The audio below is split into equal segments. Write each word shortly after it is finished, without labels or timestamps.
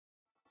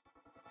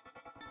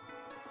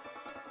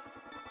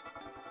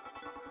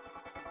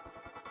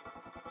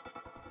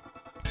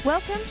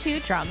Welcome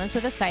to Dramas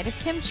with a Side of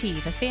Kimchi,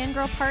 the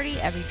fangirl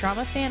party every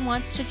drama fan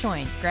wants to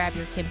join. Grab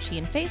your kimchi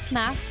and face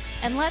masks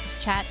and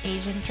let's chat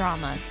Asian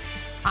dramas.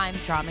 I'm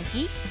Drama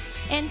Geek,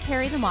 and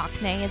Carrie the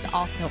Mockney is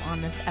also on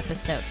this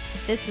episode.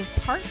 This is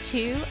part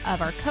 2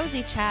 of our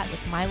cozy chat with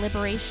My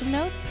Liberation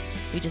Notes.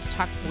 We just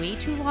talked way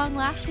too long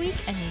last week,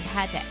 and we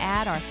had to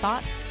add our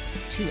thoughts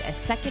to a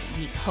second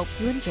week. Hope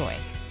you enjoy.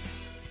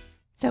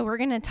 So we're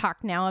going to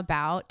talk now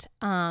about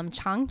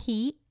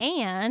Chang-hee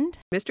and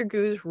Mr.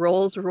 Goo's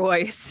Rolls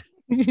Royce.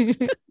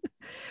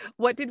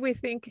 What did we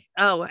think?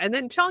 Oh, and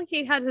then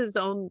Chang-hee had his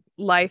own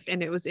life,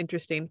 and it was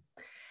interesting.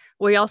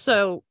 We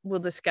also will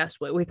discuss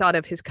what we thought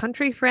of his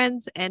country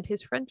friends and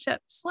his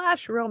friendship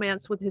 /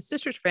 romance with his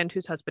sister's friend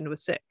whose husband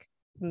was sick.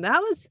 And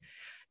that was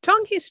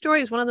Chang-hee's story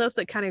is one of those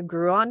that kind of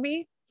grew on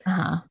me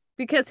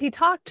because he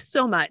talked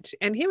so much,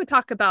 and he would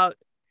talk about,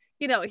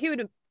 he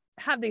would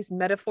have these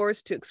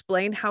metaphors to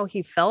explain how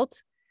he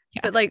felt,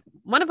 but like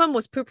one of them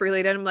was poop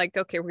related. I'm like,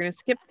 okay, we're gonna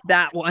skip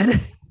that one. They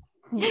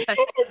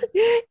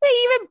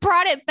even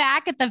brought it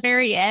back at the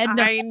very end.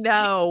 I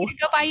know.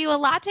 Go buy you a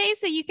latte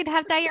so you can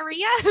have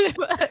diarrhea.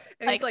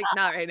 And he's like,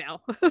 not right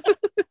now.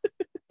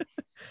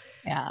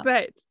 Yeah.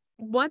 But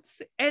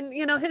once, and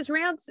his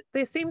rants,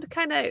 they seemed it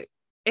kind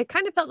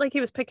of felt like he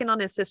was picking on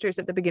his sisters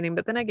at the beginning,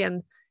 but then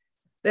again,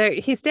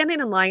 he's standing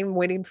in line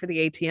waiting for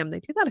the ATM.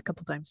 They do that a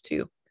couple times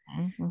too.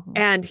 Mm-hmm.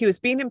 And he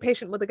was being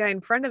impatient with the guy in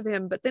front of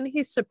him, but then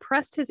he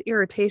suppressed his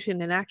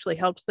irritation and actually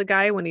helped the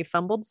guy when he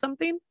fumbled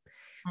something.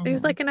 Mm-hmm. And he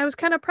was like, and I was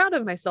kind of proud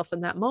of myself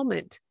in that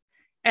moment.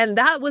 And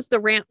that was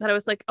the rant that I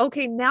was like,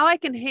 okay, now I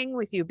can hang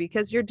with you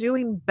because you're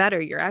doing better.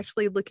 You're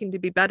actually looking to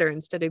be better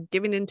instead of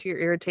giving into your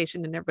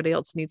irritation and everybody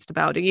else needs to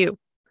bow to you.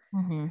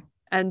 Mm-hmm.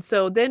 And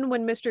so then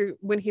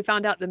when he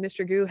found out that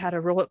Mr. Goo had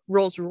a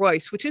Rolls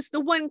Royce, which is the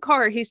one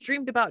car he's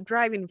dreamed about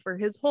driving for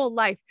his whole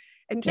life,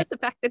 and just the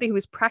fact that he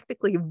was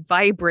practically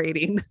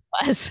vibrating.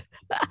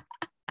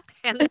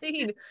 And then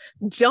he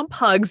jump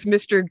hugs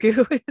Mr.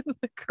 Goo in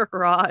the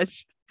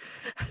garage.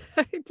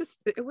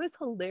 It was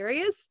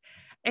hilarious.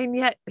 And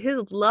yet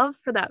his love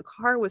for that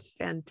car was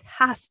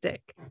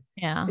fantastic.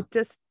 Yeah.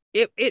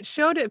 It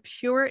showed a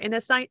pure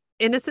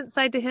innocent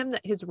side to him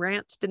that his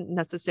rants didn't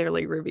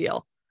necessarily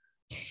reveal.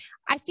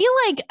 I feel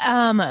like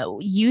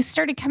you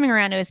started coming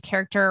around to his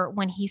character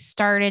when he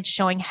started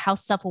showing how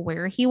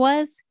self-aware he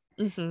was.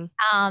 Mm-hmm.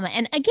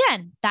 And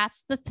again,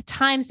 that's the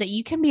times that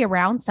you can be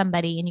around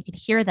somebody and you can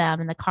hear them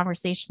and the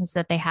conversations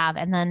that they have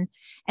and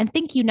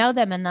think you know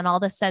them. And then all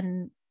of a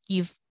sudden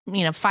you've,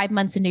 5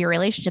 months into your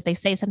relationship, they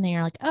say something,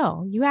 you're like,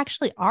 oh, you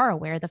actually are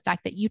aware of the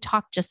fact that you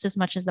talk just as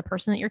much as the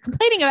person that you're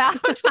complaining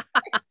about.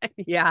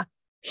 Yeah.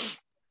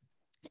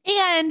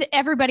 And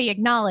everybody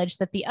acknowledged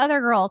that the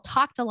other girl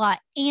talked a lot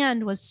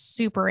and was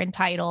super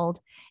entitled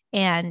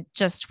and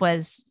just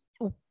was,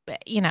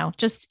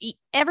 just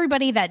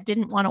everybody that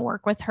didn't want to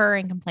work with her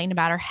and complain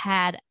about her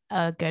had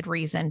a good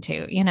reason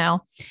to,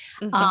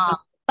 Mm-hmm.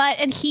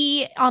 And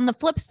he, on the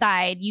flip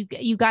side,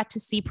 you got to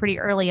see pretty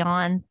early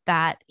on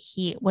that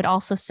he would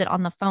also sit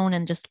on the phone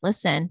and just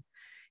listen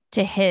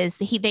to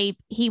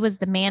he was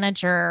the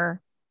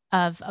manager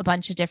of a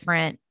bunch of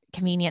different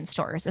convenience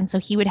stores. And so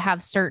he would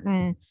have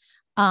certain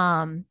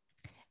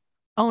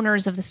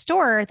owners of the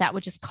store that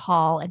would just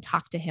call and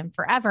talk to him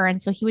forever.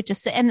 And so he would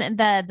just sit, and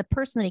the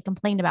person that he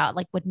complained about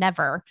would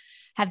never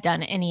have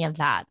done any of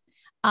that.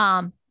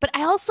 But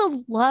I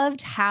also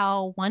loved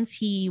how once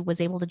he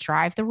was able to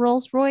drive the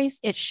Rolls Royce,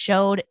 it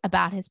showed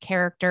about his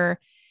character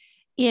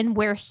in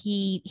where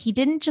he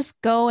didn't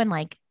just go and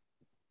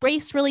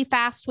race really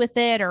fast with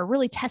it or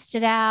really test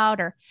it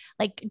out or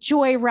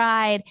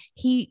joyride.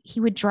 He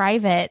would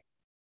drive it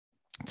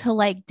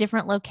to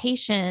different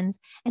locations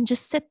and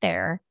just sit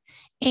there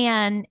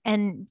and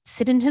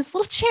sit in his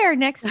little chair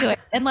next to it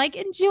and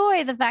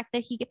enjoy the fact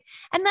that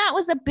and that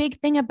was a big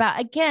thing about,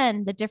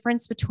 again, the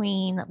difference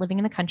between living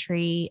in the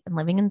country and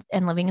living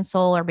in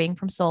Seoul or being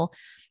from Seoul.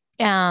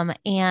 And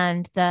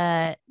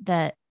the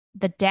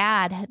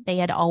dad, they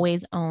had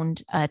always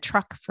owned a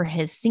truck for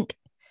his sinks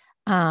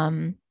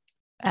and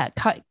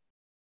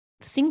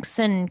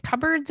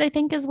cupboards, I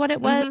think is what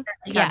it was.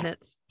 Mm-hmm.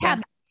 Cabinets. Yeah.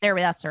 Cabinets. There,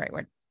 that's the right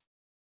word.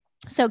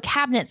 So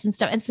cabinets and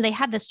stuff. And so they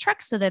had this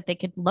truck so that they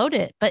could load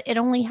it, but it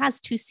only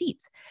has 2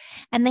 seats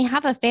and they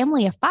have a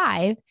family of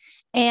 5.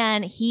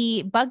 And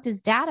he bugged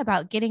his dad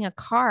about getting a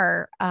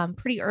car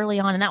pretty early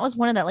on. And that was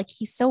one of the,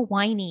 he's so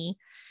whiny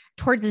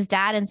towards his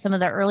dad in some of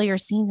the earlier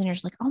scenes. And you're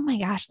just like, oh my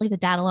gosh, leave the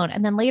dad alone.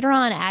 And then later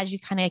on, as you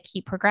kind of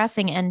keep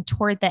progressing and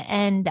toward the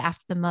end,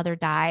 after the mother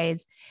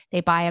dies,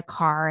 they buy a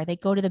car, they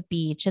go to the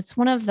beach. It's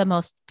one of the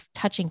most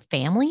touching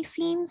family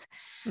scenes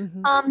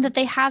that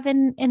they have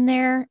in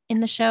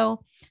the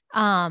show.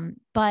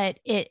 But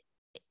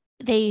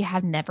they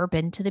have never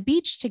been to the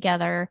beach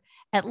together,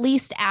 at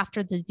least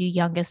after the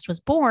youngest was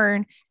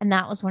born. And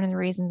that was one of the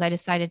reasons I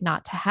decided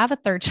not to have a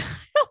third child.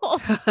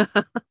 I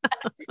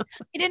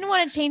didn't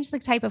want to change the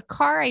type of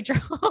car I drove.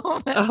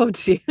 Oh,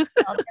 gee. There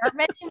are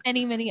many,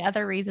 many, many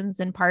other reasons.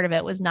 And part of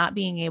it was not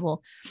being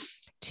able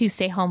to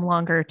stay home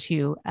longer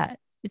to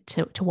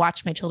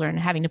watch my children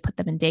and having to put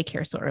them in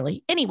daycare so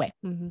early. Anyway.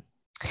 Mm-hmm.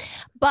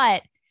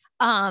 But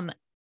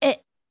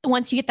it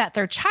once you get that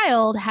third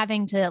child,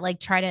 having to like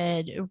try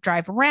to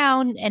drive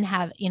around and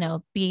have,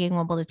 being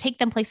able to take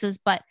them places,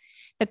 but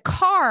the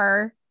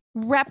car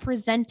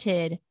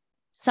represented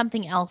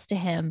something else to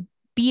him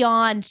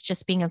beyond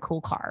just being a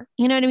cool car.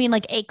 You know what I mean?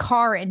 Like a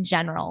car in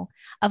general,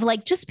 of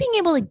like just being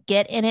able to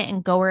get in it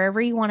and go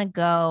wherever you want to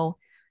go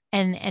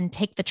and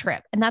take the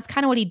trip. And that's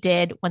kind of what he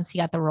did once he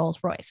got the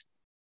Rolls Royce.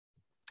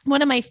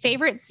 One of my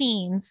favorite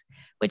scenes,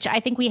 which I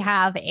think we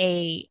have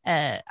a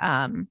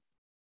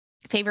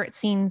favorite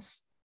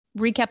scenes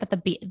recap at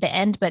the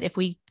end, but if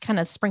we kind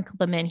of sprinkle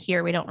them in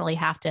here, we don't really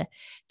have to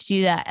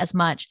do that as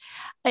much,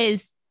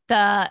 is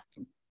the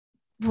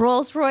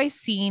Rolls Royce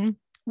scene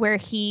where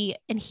he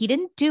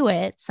didn't do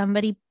it.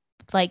 Somebody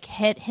like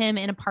hit him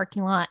in a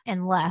parking lot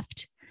and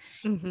left.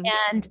 Mm-hmm.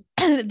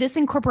 And this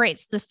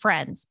incorporates the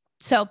friends.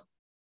 So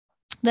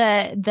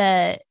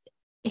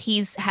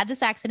he's had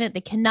this accident.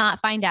 They cannot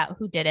find out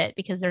who did it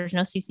because there's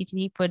no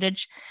CCTV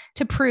footage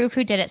to prove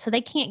who did it. So they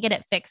can't get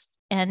it fixed,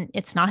 and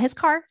it's not his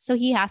car. So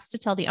he has to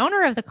tell the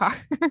owner of the car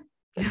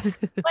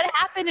what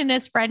happened. And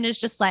his friend is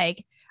just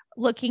like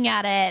looking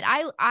at it.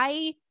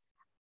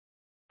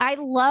 I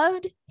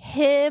loved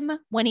him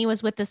when he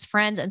was with his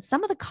friends and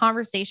some of the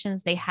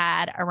conversations they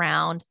had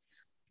around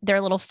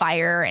their little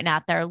fire and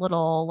at their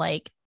little,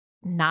 like,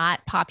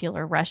 not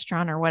popular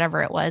restaurant or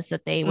whatever it was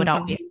that they would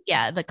always,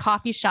 the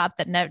coffee shop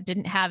that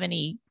didn't have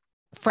any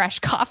fresh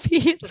coffee.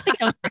 It's like,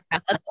 oh my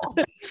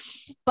God.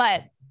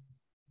 But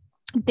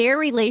their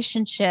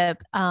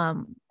relationship,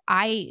 some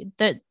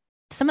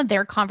of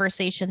their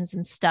conversations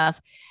and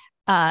stuff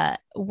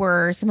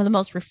were some of the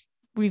most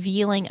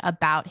revealing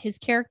about his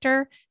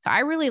character. So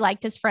I really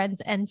liked his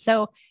friends. And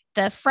so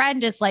the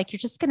friend is like, you're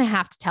just going to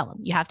have to tell him.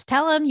 You have to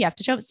tell him. You have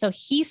to show him. So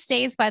he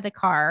stays by the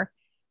car.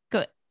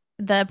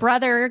 The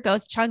brother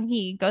goes,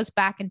 Chung-hee goes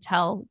back and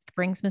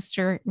brings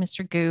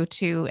Mr. Gu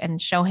to and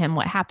show him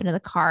what happened to the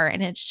car.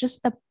 And it's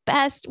just the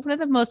best. One of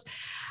the most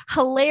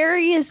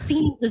hilarious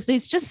scenes is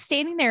he's just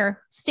standing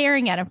there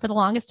staring at him for the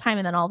longest time.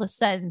 And then all of a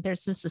sudden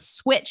there's a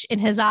switch in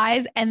his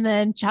eyes. And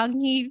then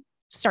Chung-hee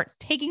starts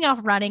taking off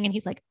running. And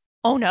he's like,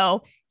 oh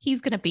no,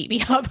 he's going to beat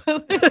me up. I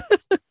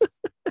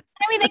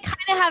mean, they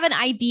kind of have an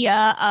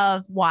idea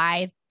of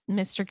why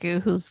Mr. Gu,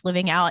 who's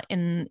living out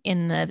in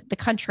the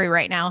country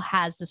right now,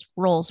 has this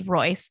Rolls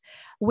Royce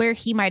where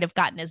he might have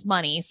gotten his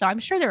money. So I'm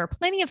sure there are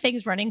plenty of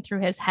things running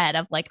through his head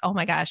of like, oh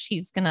my gosh,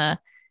 he's gonna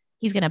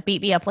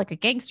beat me up like a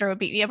gangster would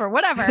beat me up or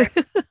whatever.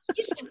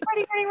 He's just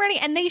running.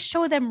 And they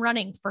show them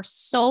running for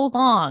so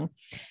long.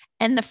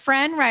 And the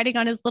friend riding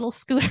on his little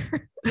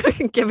scooter,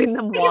 giving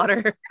them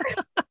water.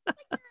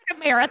 A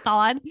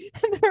marathon.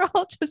 And they're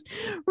all just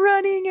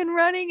running.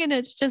 And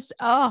it's just,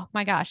 oh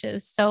my gosh, it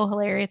is so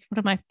hilarious. One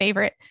of my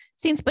favorite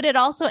scenes, but it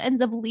also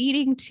ends up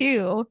leading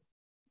to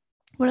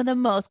one of the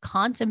most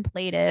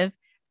contemplative,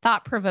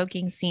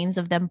 thought-provoking scenes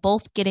of them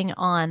both getting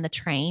on the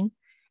train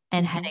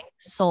and heading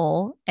to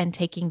Seoul and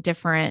taking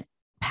different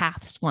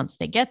paths once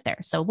they get there.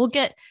 So we'll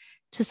get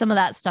to some of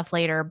that stuff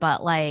later,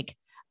 but like,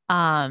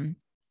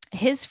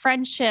 his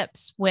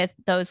friendships with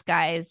those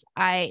guys,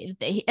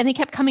 they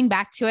kept coming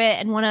back to it.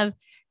 And one of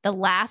the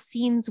last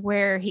scenes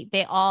where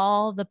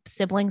all the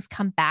siblings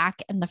come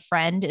back and the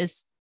friend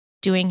is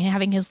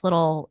having his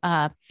little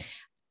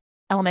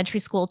elementary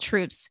school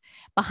troops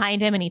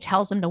behind him, and he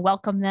tells them to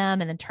welcome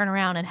them and then turn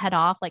around and head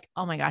off. Like,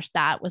 oh my gosh,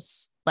 that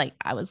was like,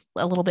 I was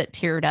a little bit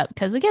teared up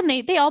because again,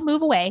 they all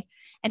move away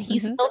and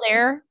he's still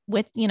there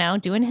with,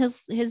 doing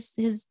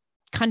his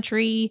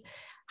country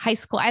high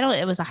school.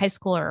 It was a high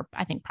school or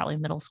I think probably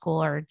middle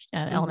school or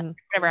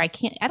elementary, whatever. I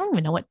don't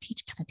even know what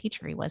kind of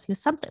teacher he was. He was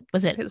something.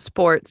 Was it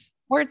sports?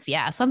 Sports.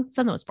 Yeah.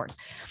 Something with sports.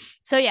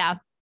 So yeah,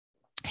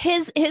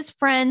 his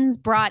friends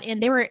brought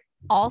in, they were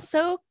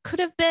also could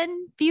have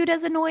been viewed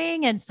as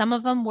annoying. And some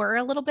of them were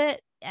a little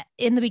bit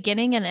in the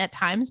beginning and at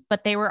times,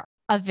 but they were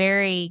a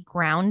very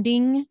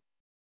grounding,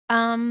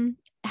 had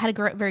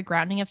a very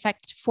grounding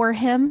effect for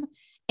him.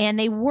 And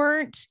they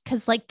weren't,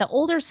 because like the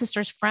older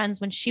sister's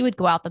friends, when she would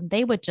go out them,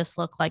 they would just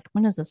look like,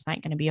 when is this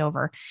night going to be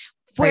over?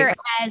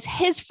 Whereas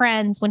his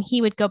friends, when he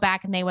would go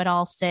back and they would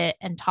all sit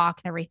and talk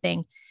and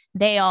everything,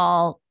 they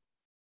all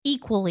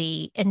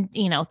equally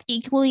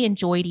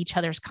enjoyed each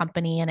other's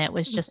company. And it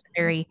was just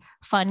very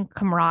fun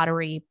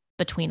camaraderie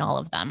between all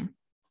of them.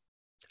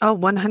 Oh,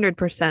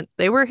 100%.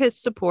 They were his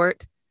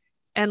support.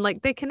 And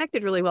like they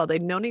connected really well.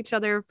 They'd known each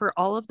other for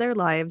all of their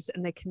lives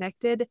and they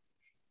connected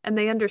and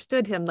they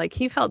understood him. Like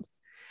he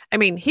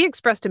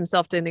expressed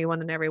himself to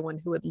anyone and everyone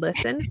who would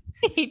listen,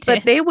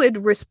 but they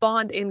would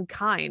respond in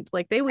kind.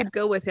 Like they would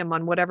go with him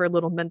on whatever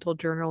little mental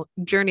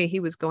journey he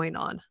was going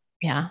on.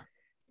 Yeah.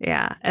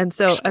 Yeah. And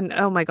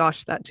oh my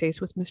gosh, that chase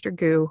with Mr.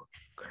 Gu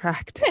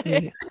cracked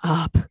me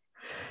up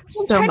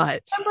so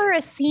much. I remember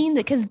a scene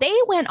because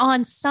he went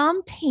on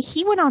some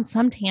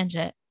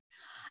tangent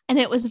and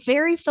it was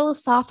very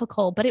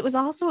philosophical, but it was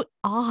also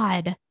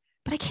odd.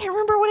 But I can't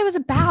remember what it was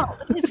about.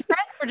 His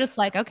friends were just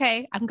like,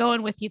 okay, I'm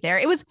going with you there.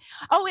 It was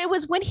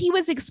when he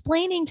was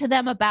explaining to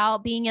them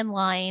about being in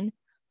line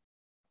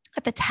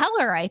at the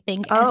teller, I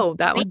think. Oh,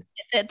 that one.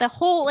 The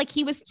whole, like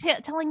he was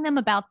telling them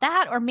about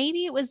that, or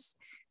maybe it was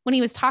when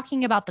he was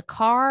talking about the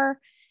car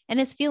and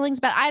his feelings,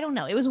 but I don't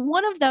know. It was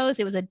one of those.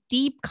 It was a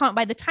deep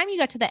by the time you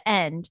got to the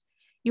end,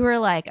 you were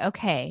like,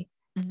 okay,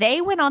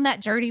 they went on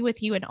that journey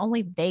with you and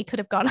only they could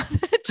have gone on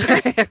that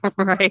journey.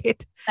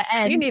 Right.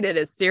 You needed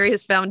a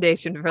serious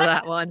foundation for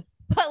that one.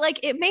 But like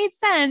it made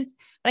sense,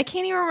 but I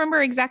can't even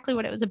remember exactly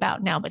what it was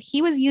about now, but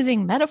he was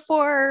using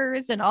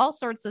metaphors and all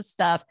sorts of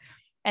stuff.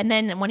 And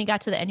then when he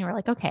got to the end, you were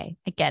like, okay,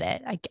 I get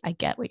it. I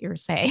get what you're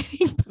saying.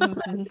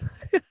 Mm-hmm.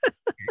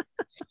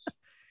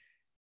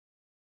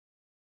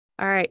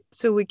 All right.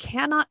 So we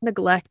cannot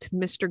neglect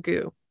Mr.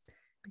 Goo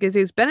because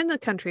he's been in the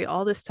country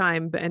all this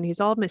time and he's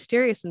all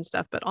mysterious and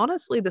stuff. But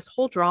honestly, this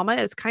whole drama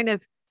is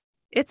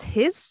it's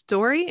his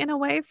story in a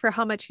way for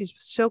how much he's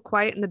so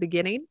quiet in the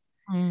beginning.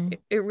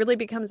 It really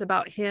becomes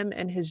about him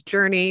and his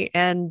journey.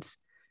 And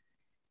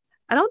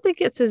I don't think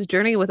it's his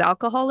journey with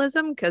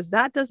alcoholism because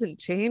that doesn't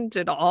change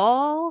at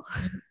all.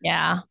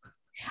 Yeah.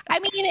 I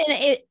mean,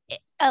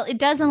 it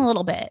does in a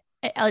little bit,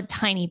 a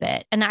tiny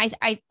bit. And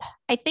I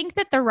think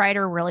that the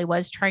writer really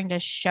was trying to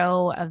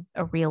show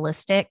a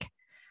realistic,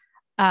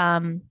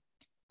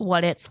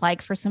 what it's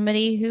like for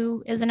somebody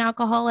who is an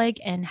alcoholic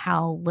and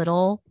how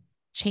little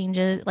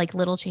changes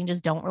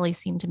don't really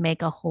seem to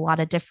make a whole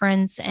lot of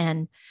difference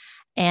and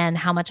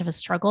how much of a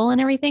struggle and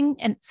everything.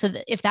 And so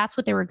if that's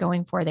what they were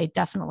going for, they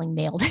definitely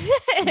nailed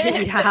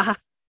it. Yeah.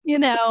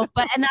 And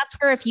that's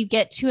where if you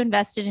get too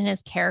invested in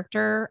his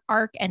character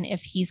arc and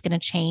if he's going to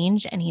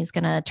change and he's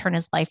going to turn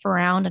his life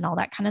around and all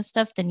that kind of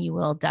stuff, then you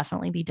will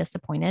definitely be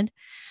disappointed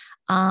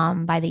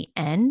by the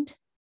end.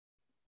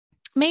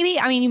 Maybe,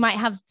 I mean, you might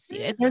have,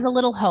 there's a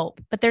little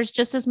hope, but there's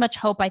just as much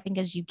hope, I think,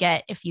 as you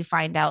get if you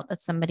find out that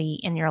somebody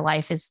in your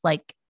life is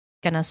like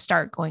going to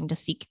start going to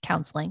seek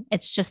counseling.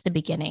 It's just the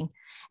beginning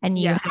and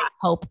you have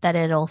hope that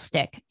it'll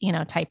stick,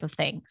 type of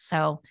thing.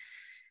 So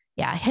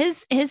yeah,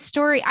 his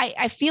story,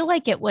 I feel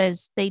like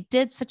they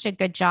did such a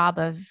good job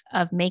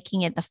of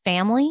making it the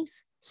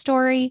family's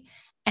story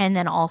and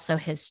then also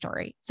his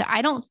story. So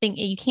I don't think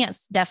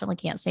definitely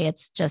can't say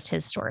it's just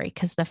his story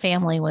because the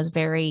family was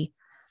very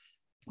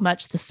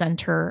much the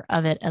center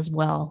of it as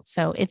well.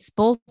 So it's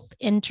both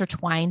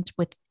intertwined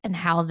with and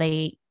how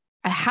the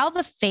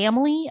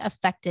family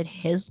affected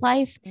his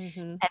life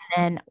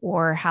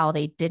or how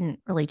they didn't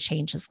really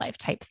change his life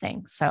type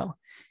thing. So,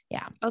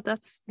 yeah. Oh,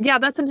 that's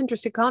an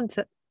interesting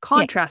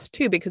contrast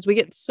too, because we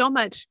get so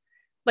much,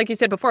 like you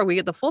said before, we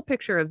get the full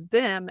picture of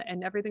them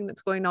and everything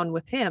that's going on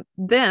with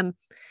them.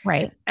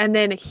 Right. And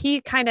then he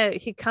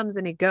comes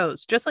and he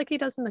goes just like he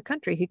does in the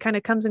country. He kind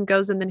of comes and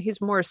goes. And then he's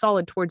more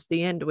solid towards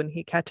the end when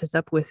he catches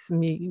up with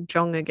Mi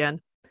Jung again.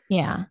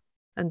 Yeah.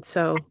 And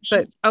so,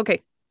 but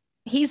okay.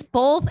 He's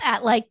both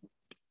at like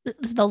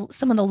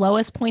some of the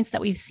lowest points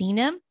that we've seen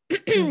him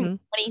when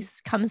he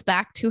comes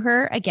back to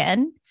her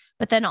again,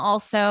 but then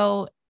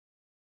also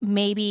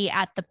maybe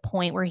at the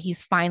point where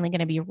he's finally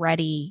going to be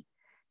ready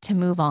to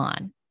move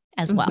on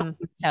as well.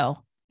 So,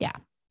 yeah.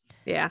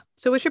 Yeah.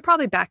 So we should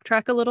probably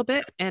backtrack a little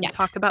bit and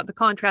talk about the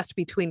contrast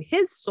between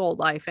his soul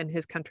life and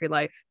his country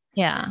life.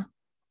 Yeah.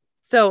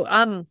 So,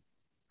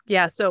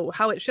 so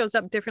how it shows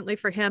up differently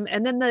for him.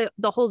 And then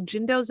the whole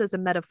Jindo's as a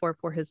metaphor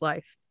for his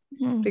life.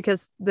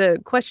 Because the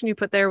question you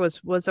put there was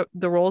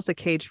the roles a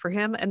cage for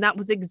him? And that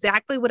was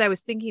exactly what I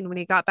was thinking when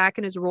he got back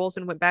in his roles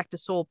and went back to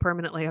Seoul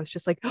permanently. I was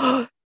just like,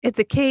 oh, it's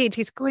a cage.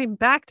 He's going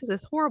back to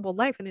this horrible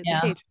life and it's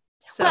a cage.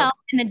 So, well,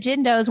 and the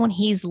Jindos, when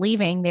he's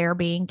leaving, they're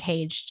being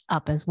caged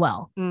up as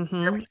well.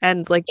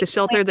 And like the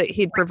shelter that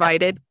he'd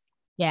provided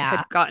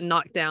had gotten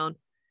knocked down.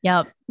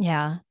 Yep.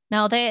 Yeah.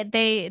 No,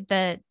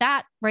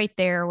 that right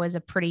there was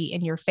a pretty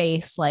in your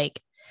face,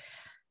 like,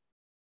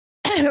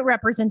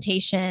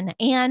 representation.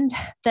 And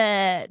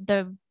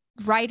the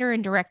writer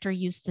and director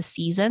used the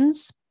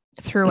seasons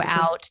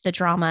throughout the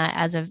drama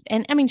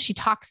and I mean, she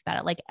talks about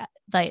it like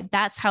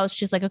that's how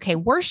she's like, okay,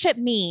 worship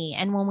me.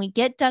 And when we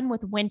get done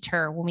with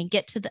winter, when we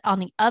get to on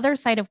the other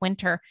side of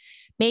winter,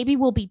 maybe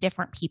we'll be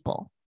different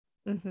people.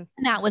 And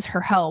that was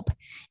her hope.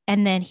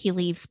 And then he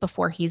leaves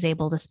before he's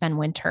able to spend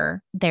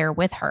winter there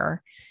with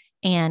her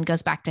and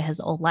goes back to his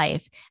old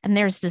life. And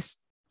there's this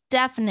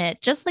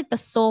definite, just like the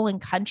soul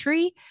and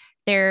country,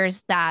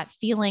 there's that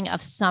feeling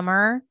of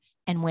summer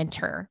and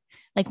winter,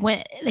 like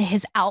when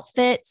his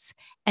outfits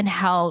and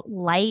how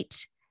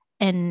light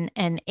and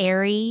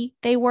airy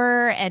they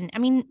were. And I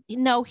mean,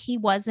 no, he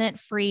wasn't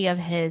free of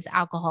his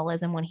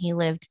alcoholism when he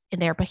lived in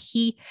there, but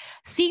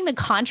seeing the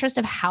contrast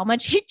of how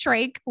much he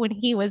drank when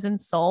he was in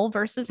Seoul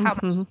versus how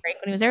much he drank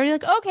when he was there, you're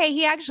like, okay,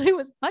 he actually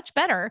was much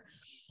better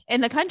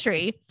in the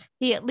country.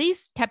 He at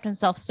least kept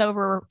himself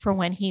sober for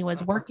when he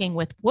was working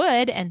with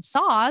wood and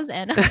saws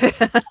and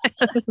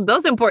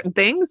those important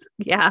things.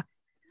 Yeah.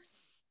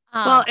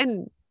 Well,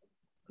 and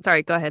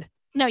sorry, go ahead.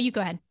 No, you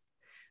go ahead.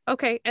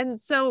 Okay. And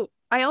so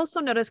I also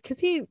noticed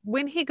because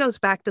when he goes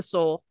back to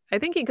Seoul, I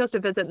think he goes to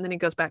visit and then he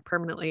goes back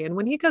permanently. And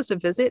when he goes to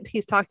visit,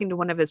 he's talking to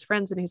one of his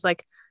friends and he's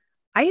like,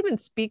 I even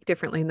speak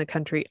differently in the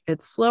country.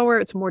 It's slower.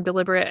 It's more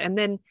deliberate. And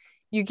then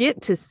you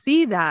get to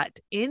see that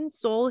in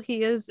Soul.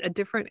 He's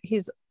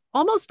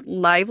almost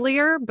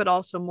livelier, but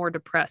also more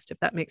depressed, if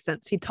that makes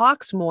sense. He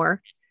talks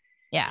more.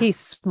 Yeah. He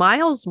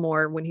smiles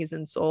more when he's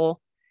in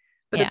Soul.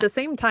 But Yeah. at the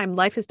same time,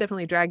 life is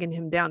definitely dragging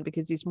him down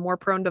because he's more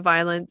prone to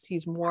violence.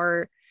 He's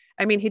more,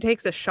 I mean, he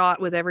takes a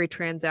shot with every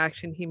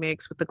transaction he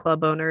makes with the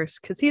club owners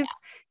because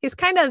he's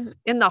kind of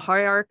in the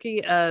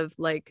hierarchy of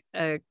like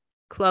a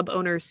club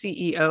owner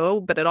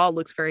CEO, but it all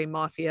looks very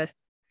mafia.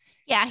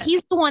 Yeah,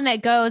 he's the one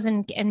that goes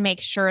and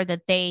makes sure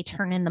that they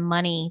turn in the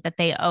money that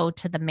they owe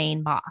to the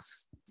main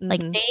boss.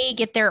 Like they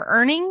get their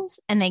earnings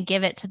and they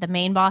give it to the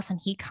main boss, and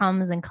he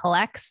comes and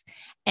collects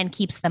and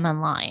keeps them in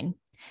line.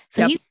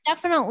 So he's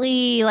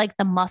definitely like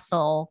the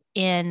muscle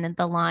in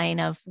the line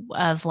of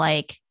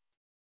like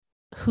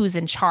who's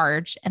in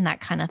charge and that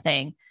kind of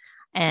thing.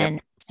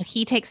 And so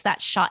he takes that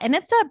shot, and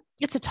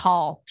it's a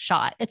tall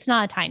shot. It's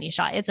not a tiny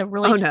shot. It's a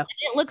really no.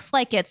 It looks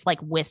like it's like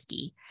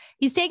whiskey.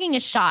 He's taking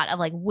a shot of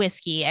like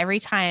whiskey every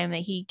time that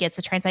he gets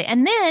a translate.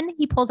 And then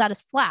he pulls out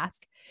his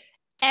flask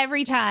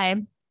every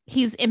time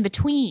he's in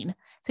between.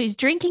 So he's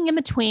drinking in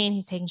between.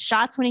 He's taking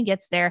shots when he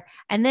gets there.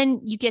 And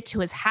then you get to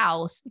his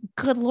house.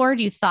 Good Lord,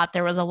 you thought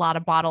there was a lot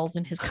of bottles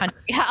in his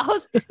country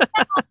house.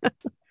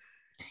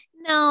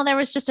 No, there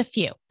was just a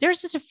few.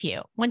 There's just a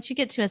few. Once you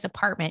get to his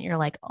apartment, you're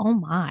like, oh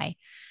my.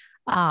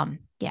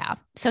 Yeah.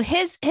 So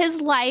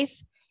his life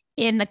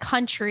in the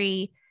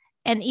country,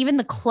 and even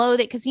the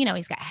clothing, because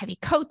he's got heavy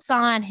coats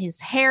on, his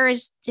hair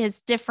is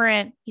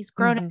different. He's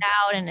grown it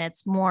out, and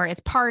it's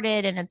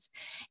parted, and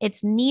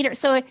it's neater.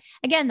 So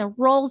again, the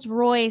Rolls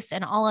Royce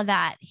and all of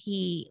that,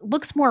 he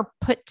looks more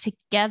put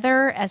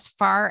together as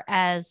far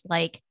as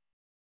like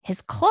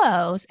his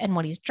clothes and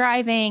what he's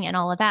driving and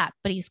all of that,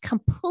 but he's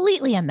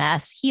completely a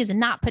mess. He is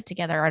not put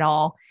together at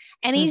all.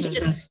 And he's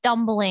just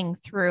stumbling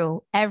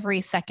through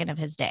every second of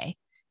his day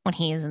when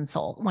he is in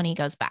Seoul, when he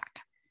goes back.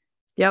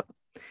 Yep.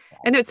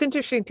 And it's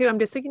interesting too. I'm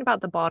just thinking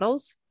about the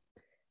bottles,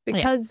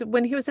 because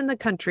when he was in the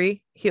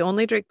country, he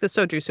only drank the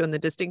soju, so in the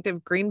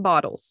distinctive green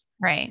bottles.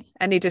 Right.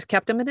 And he just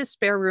kept them in his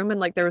spare room.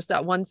 And like, there was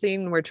that one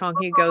scene where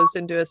Chong-hee goes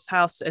into his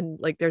house, and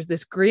like, there's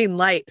this green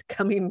light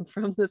coming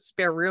from the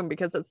spare room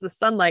because it's the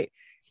sunlight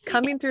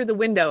coming through the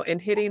window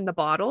and hitting the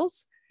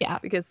bottles. Yeah.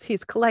 Because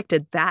he's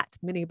collected that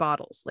many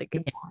bottles. Like,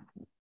 it's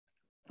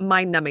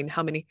mind numbing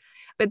how many.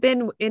 But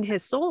then in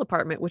his Seoul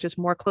apartment, which is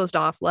more closed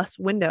off, less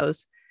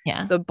windows,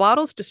 the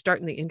bottles just start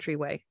in the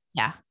entryway.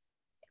 Yeah.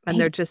 And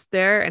they're just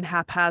there and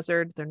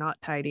haphazard. They're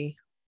not tidy.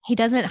 He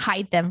doesn't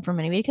hide them from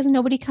anybody because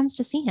nobody comes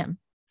to see him.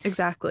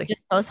 Exactly. He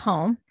just goes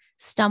home,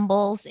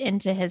 stumbles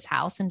into his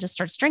house, and just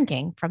starts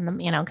drinking from them,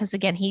 because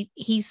again,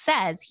 he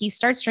says he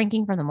starts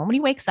drinking from the moment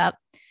he wakes up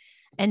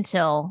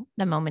until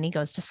the moment he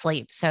goes to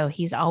sleep. So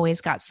he's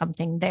always got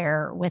something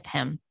there with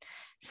him.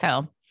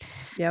 So,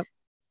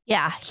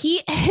 yeah,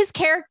 his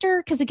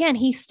character, because again,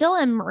 he still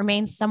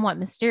remains somewhat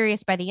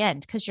mysterious by the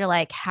end, because you're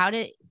like,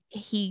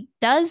 he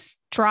does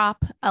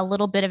drop a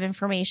little bit of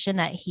information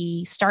that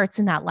he starts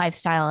in that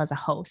lifestyle as a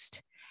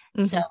host.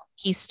 So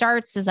he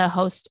starts as a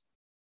host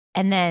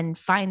and then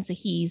finds that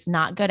he's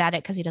not good at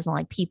it because he doesn't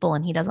like people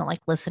and he doesn't like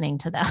listening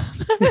to them.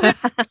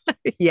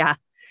 Yeah.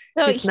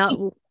 So he's not.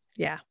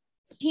 Yeah.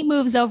 He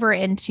moves over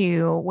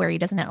into where he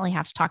doesn't really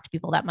have to talk to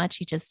people that much.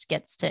 He just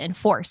gets to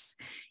enforce,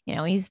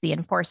 he's the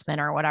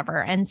enforcement or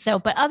whatever. And so,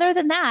 but other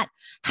than that,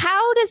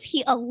 how does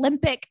he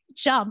Olympic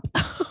jump?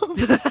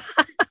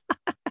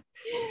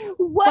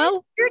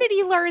 Where did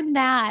he learn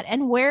that?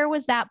 And where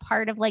was that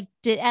part of like,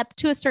 up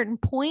to a certain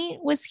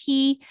point, was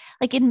he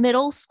like in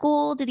middle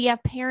school? Did he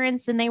have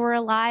parents and they were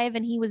alive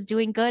and he was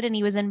doing good and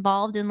he was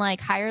involved in like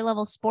higher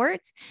level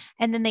sports,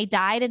 and then they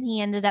died and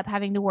he ended up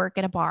having to work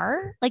at a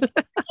bar? Like,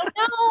 I don't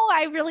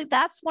know.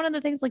 That's one of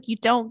the things, like, you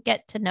don't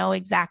get to know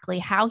exactly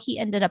how he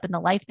ended up in the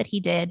life that he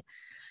did.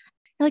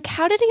 Like,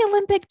 how did he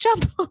Olympic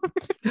jump?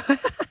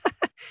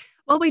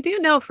 Well, we do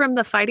know from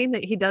the fighting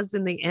that he does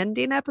in the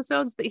ending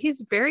episodes that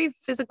he's very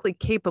physically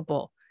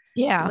capable.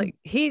 Yeah. Like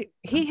he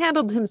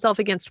handled himself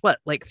against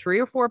like 3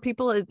 or 4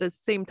 people at the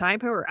same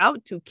time who were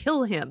out to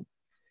kill him.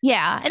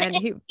 Yeah. And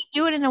he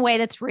do it in a way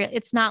that's real.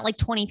 It's not like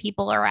 20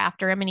 people are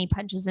after him and he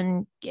punches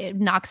and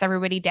knocks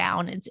everybody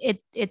down.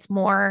 It's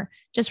more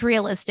just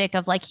realistic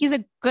of like, he's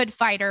a good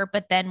fighter,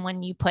 but then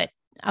when you put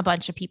a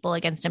bunch of people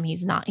against him,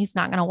 he's not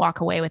going to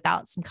walk away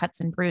without some cuts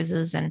and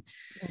bruises and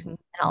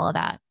all of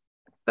that.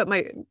 But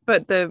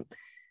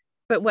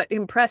what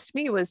impressed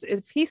me was,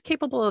 if he's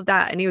capable of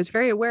that, and he was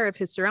very aware of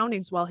his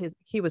surroundings while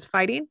he was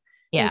fighting.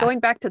 And going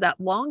back to that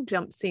long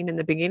jump scene in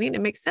the beginning, it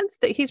makes sense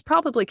that he's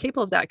probably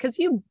capable of that, because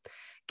you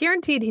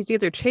guaranteed he's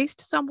either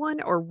chased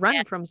someone or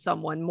run from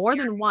someone more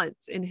than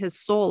once in his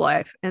Seoul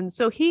life. And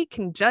so he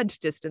can judge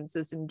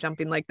distances in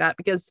jumping like that,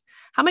 because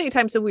how many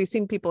times have we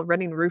seen people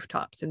running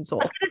rooftops in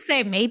Seoul? I was going to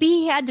say, maybe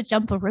he had to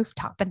jump a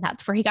rooftop and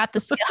that's where he got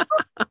the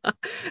skill.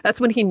 That's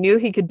when he knew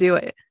he could do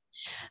it.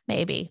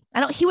 Maybe.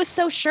 He was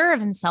so sure of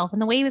himself,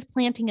 and the way he was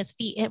planting his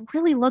feet, it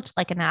really looked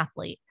like an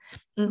athlete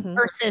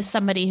versus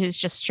somebody who's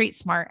just street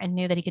smart and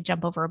knew that he could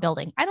jump over a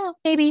building. I don't know.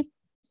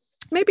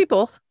 Maybe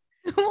both.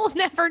 We'll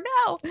never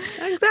know.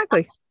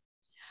 Exactly.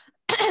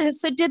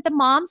 So did the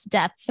mom's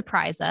death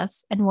surprise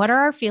us? And what are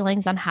our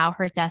feelings on how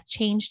her death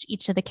changed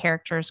each of the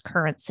characters'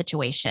 current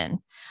situation?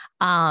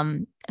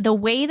 The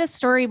way the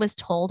story was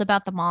told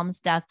about the mom's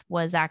death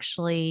was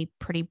actually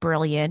pretty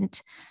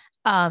brilliant.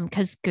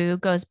 Because Goo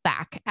goes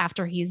back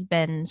after he's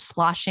been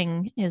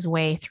sloshing his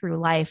way through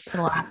life for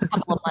the last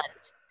couple of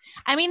months.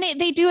 I mean,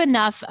 they do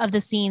enough of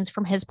the scenes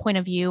from his point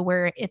of view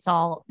where it's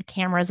all the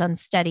camera's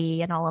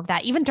unsteady and all of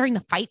that. Even during the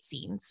fight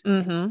scenes,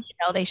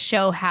 they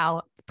show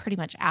how pretty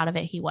much out of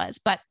it he was.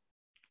 But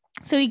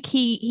so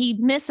he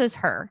misses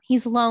her.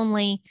 He's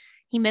lonely.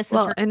 He misses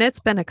her. And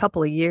it's been a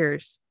couple of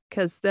years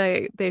because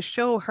they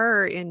show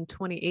her in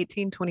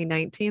 2018,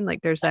 2019,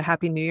 like there's a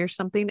Happy New Year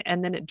something,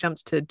 and then it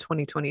jumps to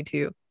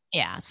 2022.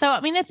 Yeah. So,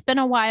 I mean, it's been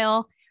a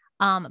while,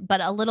 but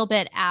a little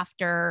bit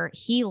after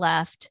he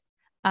left,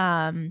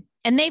 and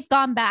they've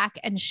gone back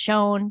and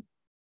shown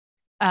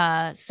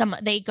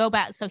they go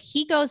back. So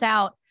he goes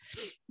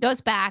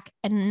back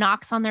and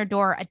knocks on their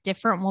door. A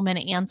different woman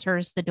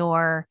answers the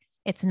door.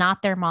 It's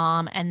not their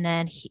mom. And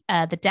then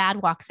the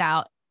dad walks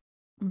out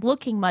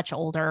looking much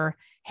older,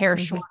 hair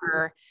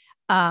shorter,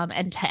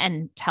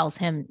 and tells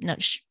him, no,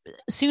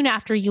 soon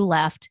after you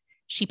left,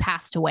 she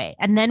passed away.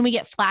 And then we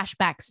get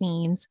flashback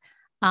scenes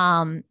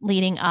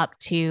leading up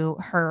to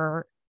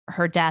her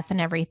death and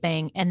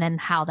everything. And then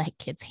how the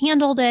kids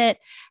handled it,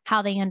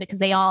 how they ended, because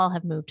they all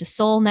have moved to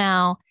Seoul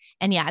now.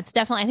 And yeah, it's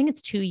definitely, I think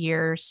it's 2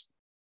 years,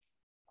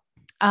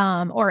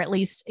 or at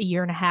least a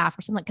year and a half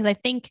or something. Cause I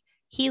think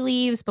he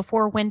leaves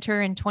before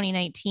winter in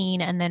 2019.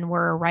 And then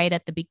we're right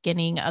at the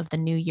beginning of the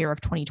new year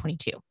of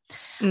 2022.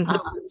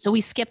 So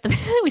we skip the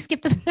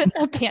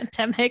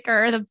pandemic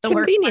or the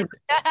Convenient.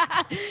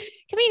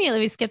 Conveniently,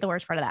 we skip the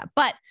worst part of that.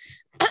 But,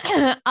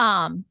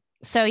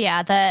 so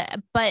yeah,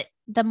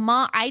 the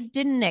mom, I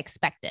didn't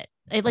expect it.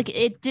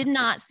 It did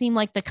not seem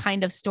like the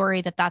kind of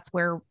story that's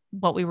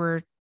what we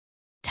were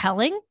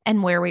telling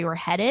and where we were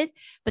headed.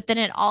 But then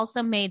it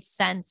also made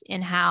sense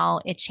in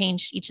how it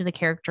changed each of the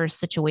characters'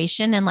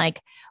 situation and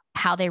like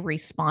how they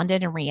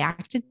responded and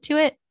reacted to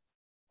it.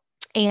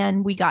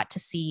 And we got to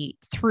see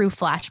through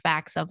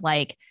flashbacks of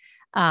like,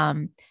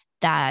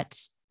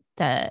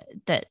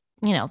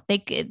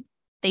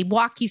 they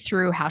walk you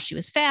through how she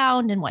was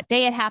found and what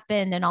day it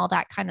happened and all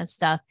that kind of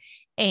stuff.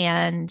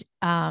 And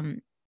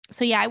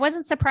so, yeah, I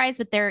wasn't surprised,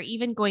 but they're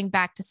even going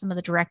back to some of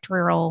the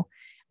directorial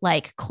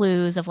like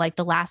clues of like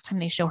the last time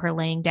they show her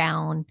laying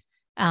down,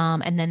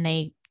 and then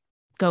they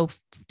go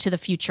to the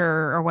future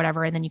or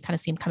whatever. And then you kind of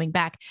see him coming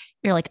back.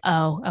 You're like,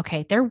 oh,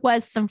 okay. There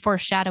was some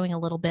foreshadowing a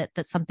little bit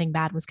that something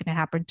bad was going to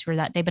happen to her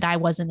that day, but I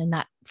wasn't in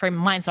that frame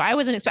of mind. So I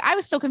I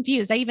was still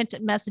confused. I even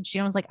messaged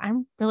you. I was like,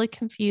 I'm really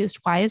confused.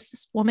 Why is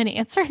this woman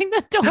answering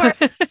the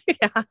door?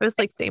 Yeah. I was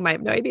like, same. I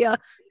have no idea.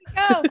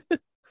 Oh.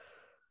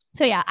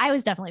 So yeah, I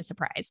was definitely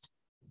surprised.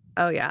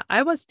 Oh yeah,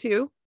 I was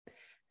too.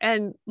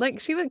 And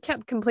like she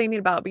kept complaining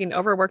about being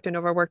overworked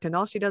and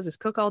all she does is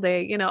cook all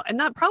day, and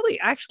that probably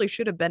actually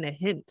should have been a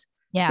hint.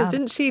 Yeah. Because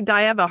didn't she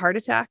die of a heart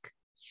attack?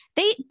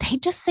 They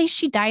just say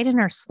she died in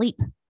her sleep.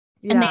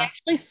 Yeah. And they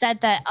actually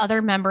said that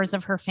other members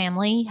of her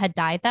family had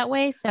died that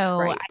way. So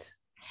right.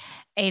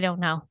 I don't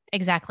know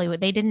exactly what,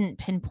 they didn't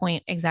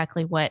pinpoint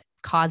exactly what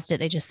caused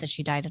it. They just said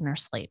she died in her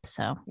sleep.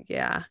 So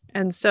yeah.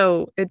 And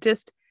so it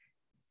just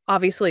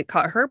obviously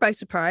caught her by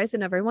surprise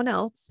and everyone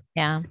else.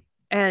 Yeah.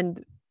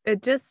 And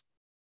it just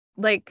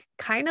like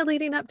kind of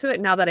leading up to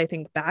it. Now that I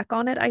think back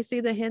on it, I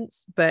see the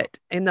hints, but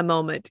in the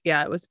moment,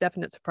 yeah, it was a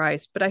definite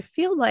surprise. But I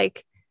feel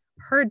like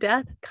her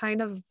death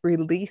kind of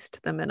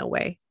released them in a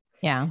way.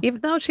 Yeah.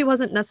 Even though she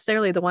wasn't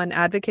necessarily the one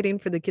advocating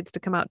for the kids to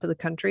come out to the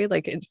country,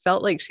 like it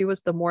felt like she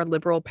was the more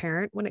liberal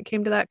parent when it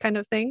came to that kind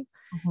of thing.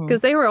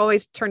 Because they were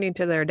always turning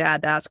to their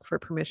dad to ask for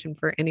permission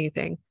for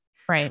anything.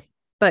 Right.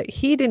 But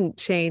he didn't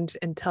change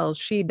until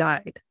she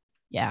died.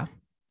 Yeah.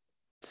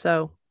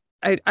 So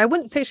I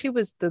wouldn't say she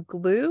was the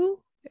glue.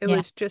 It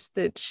was just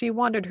that she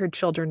wanted her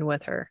children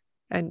with her.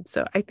 And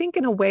so I think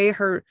in a way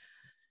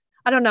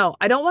I don't know.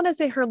 I don't want to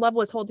say her love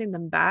was holding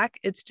them back.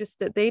 It's just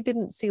that they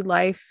didn't see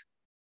life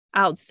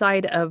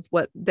outside of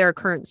what their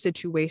current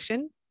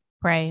situation.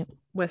 Right.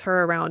 With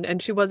her around.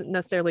 And she wasn't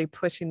necessarily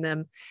pushing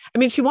them. I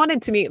mean, she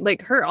wanted to meet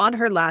like her on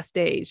her last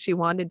day. She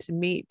wanted to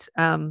meet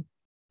the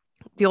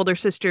older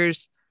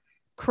sister's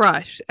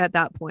crush at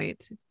that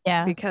point.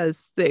 Yeah.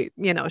 Because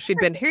she'd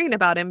been hearing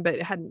about him,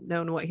 but hadn't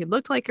known what he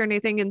looked like or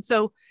anything. And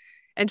so,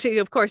 and she,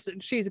 of course,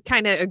 she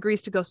kind of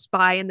agrees to go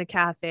spy in the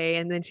cafe,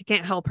 and then she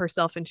can't help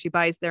herself and she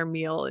buys their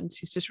meal, and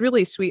she's just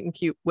really sweet and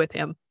cute with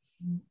him,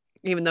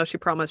 even though she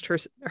promised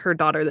her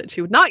daughter that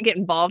she would not get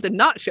involved and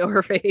not show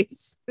her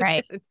face.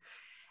 Right.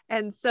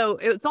 And so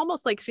it's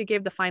almost like she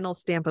gave the final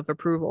stamp of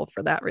approval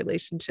for that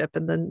relationship,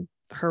 and then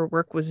her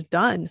work was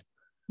done.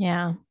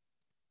 Yeah.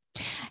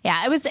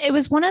 Yeah, it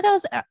was one of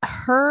those,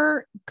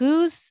 Mr.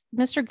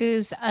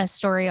 Goo's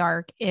story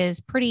arc is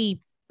pretty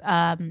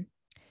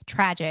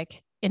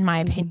tragic in my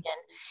opinion.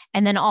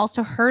 And then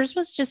also hers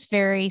was just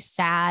very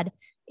sad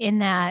in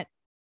that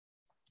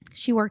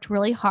she worked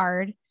really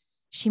hard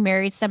She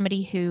married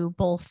somebody who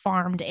both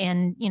farmed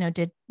and,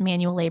 did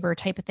manual labor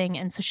type of thing.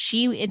 And so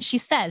she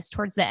says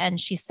towards the end,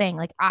 she's saying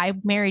like, I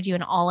married you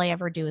and all I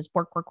ever do is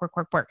work, work, work,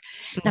 work, work.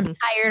 And I'm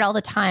tired all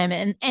the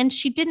time. And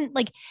she didn't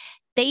like,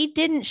 they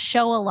didn't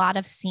show a lot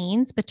of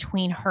scenes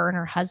between her and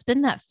her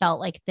husband that felt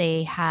like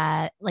they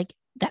had like,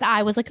 that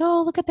I was like,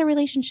 oh, look at their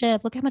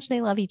relationship. Look how much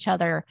they love each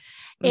other.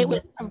 It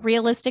was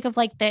realistic of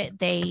like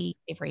they've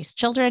raised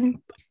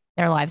children.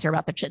 Their lives are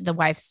about the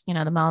wife's,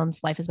 the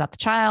mom's life is about the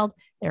child.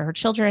 They're her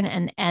children.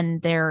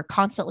 And they're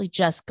constantly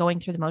just going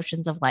through the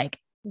motions of like,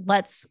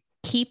 let's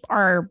keep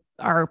our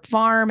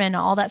farm and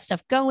all that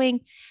stuff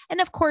going.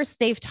 And of course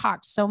they've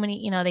talked so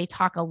many, they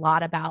talk a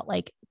lot about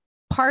like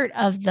part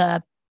of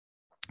the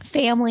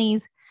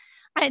families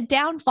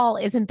downfall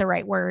isn't the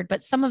right word,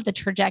 but some of the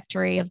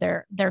trajectory of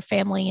their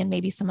family and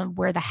maybe some of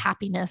where the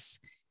happiness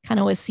kind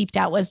of was seeped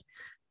out was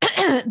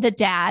the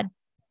dad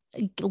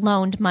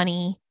loaned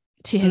money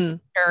to his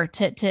sister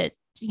to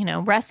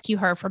rescue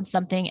her from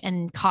something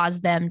and cause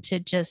them to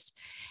just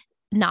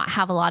not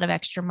have a lot of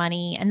extra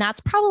money. And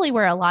that's probably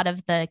where a lot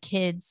of the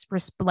kids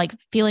like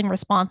feeling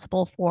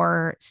responsible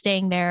for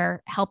staying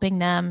there, helping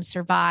them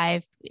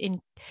survive, in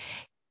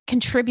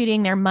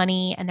contributing their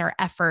money and their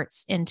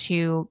efforts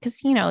into, because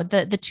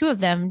the two of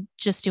them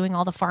just doing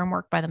all the farm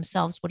work by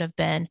themselves would have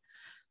been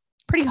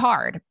pretty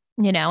hard,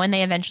 and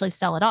they eventually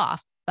sell it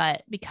off,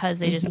 but because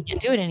they just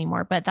can't do it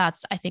anymore. But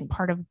that's, I think,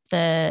 part of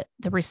the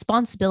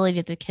responsibility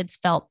that the kids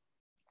felt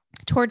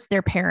towards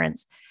their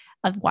parents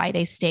of why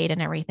they stayed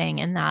and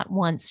everything. And that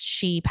once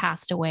she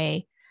passed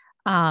away,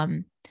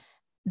 then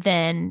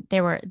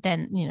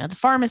the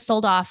farm is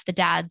sold off. The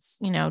dad's,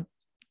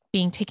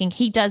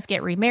 he does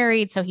get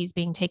remarried. So he's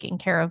being taken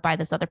care of by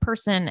this other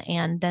person.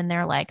 And then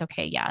they're like,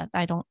 okay, yeah,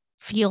 I don't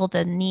feel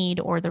the need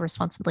or the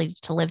responsibility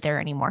to live there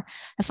anymore.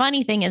 The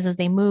funny thing is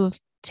they move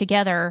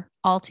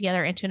all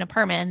together into an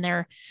apartment,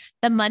 and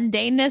the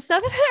mundaneness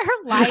of their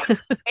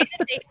life,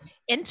 they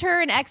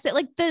enter and exit.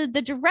 Like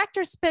the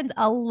director spends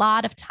a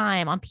lot of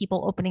time on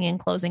people opening and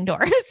closing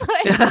doors,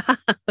 but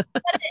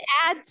it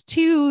adds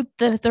to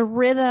the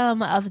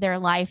rhythm of their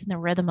life and the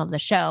rhythm of the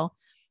show.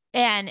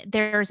 And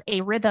there's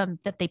a rhythm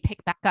that they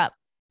pick back up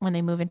when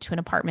they move into an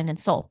apartment in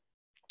Seoul.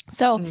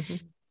 So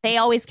they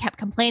always kept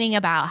complaining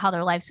about how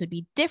their lives would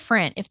be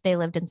different if they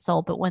lived in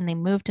Seoul. But when they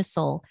moved to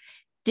Seoul,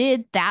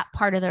 did that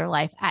part of their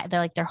life,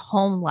 their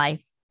home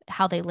life,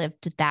 how they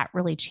lived, did that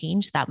really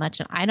change that much?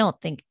 And I don't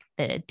think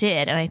that it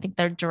did. And I think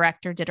their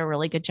director did a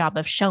really good job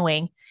of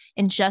showing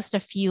in just a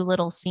few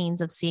little scenes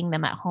of seeing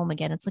them at home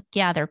again. It's like,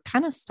 yeah, they're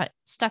kind of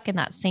stuck in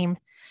that same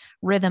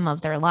rhythm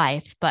of their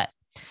life. But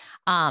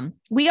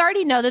we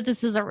already know that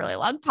this is a really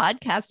long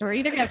podcast, so we're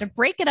either gonna have to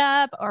break it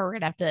up or we're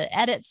gonna have to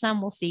edit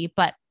some. We'll see.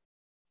 But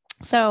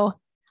so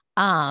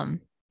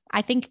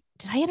I think,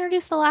 did I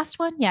introduce the last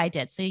one? Yeah, I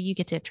did. So you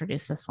get to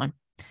introduce this one.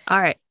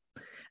 All right.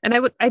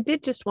 And I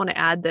did just want to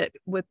add that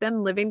with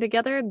them living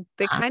together,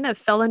 they kind of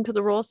fell into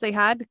the roles they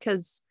had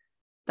because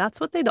that's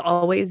what they'd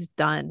always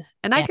done.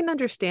 And I can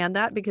understand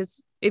that,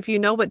 because if you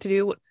know what to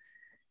do,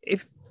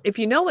 if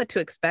you know what to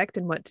expect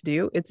and what to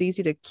do, it's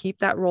easy to keep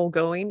that role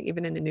going,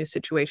 even in a new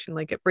situation.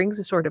 Like it brings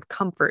a sort of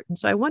comfort. And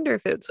so I wonder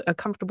if it's a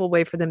comfortable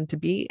way for them to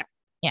be,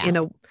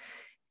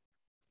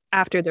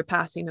 after their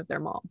passing of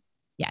their mom.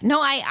 Yeah, no,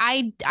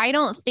 I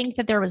don't think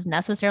that there was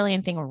necessarily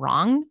anything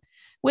wrong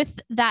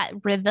with that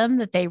rhythm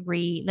that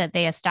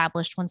they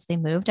established once they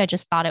moved. I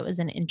just thought it was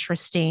an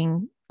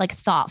interesting, like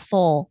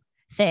thoughtful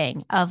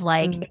thing of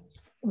like,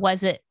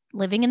 was it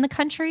living in the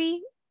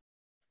country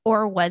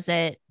or was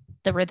it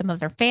the rhythm of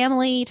their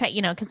family type,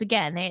 because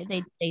again,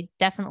 they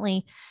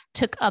definitely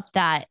took up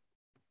that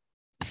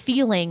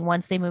feeling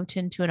once they moved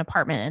into an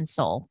apartment in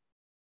Seoul.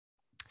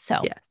 So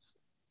yes,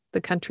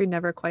 the country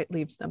never quite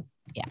leaves them.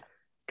 Yeah.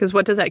 Because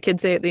what does that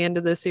kid say at the end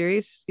of the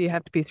series? You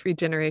have to be 3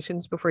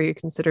 generations before you're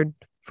considered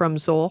from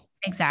Seoul.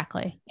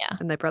 Exactly. Yeah.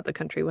 And they brought the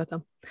country with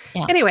them.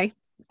 Yeah. Anyway.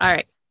 All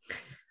right.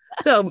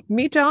 So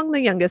Mi Jong,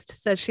 the youngest,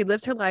 says she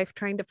lives her life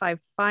trying to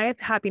find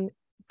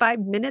 5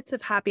 minutes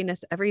of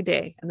happiness every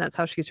day. And that's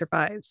how she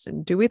survives.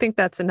 And do we think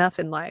that's enough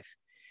in life?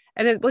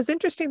 And it was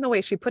interesting the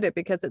way she put it,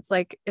 because it's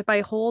like, if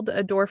I hold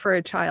a door for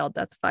a child,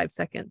 that's 5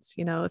 seconds.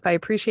 If I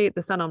appreciate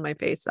the sun on my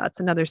face,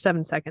 that's another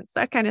 7 seconds,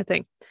 that kind of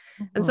thing.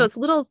 And so it's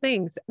little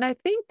things. And I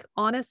think,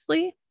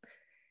 honestly,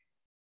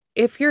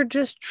 if you're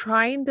just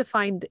trying to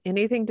find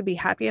anything to be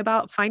happy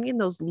about, finding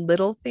those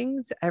little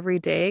things every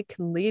day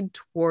can lead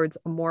towards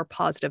a more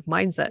positive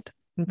mindset.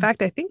 In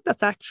fact, I think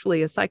that's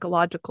actually a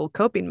psychological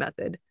coping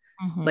method,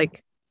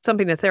 like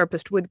something a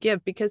therapist would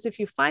give, because if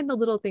you find the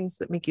little things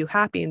that make you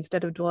happy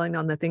instead of dwelling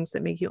on the things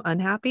that make you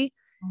unhappy,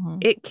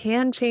 it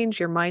can change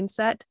your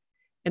mindset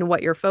and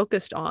what you're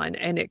focused on,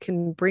 and it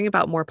can bring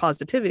about more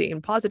positivity.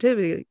 And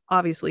positivity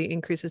obviously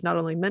increases not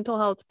only mental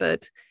health,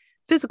 but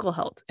physical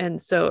health. And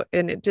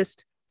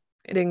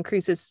it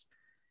increases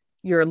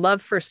your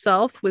love for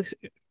self. With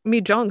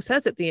Mi Jong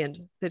says at the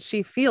end that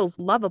she feels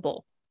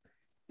lovable.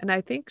 And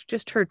I think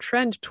just her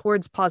trend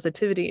towards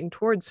positivity and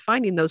towards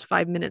finding those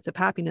 5 minutes of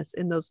happiness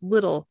in those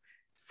little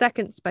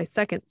seconds by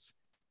seconds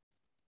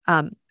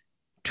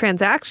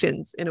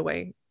transactions in a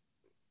way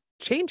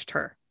changed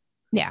her.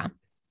 Yeah.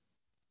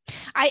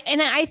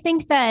 I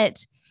think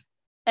that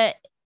uh,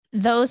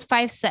 those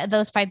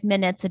 5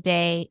 minutes a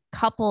day,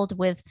 coupled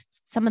with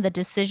some of the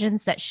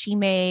decisions that she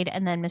made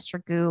and then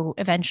Mr. Gu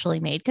eventually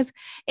made, because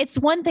it's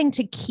one thing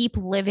to keep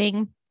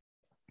living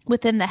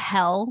within the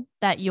hell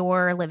that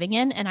you're living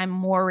in. And I'm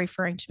more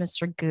referring to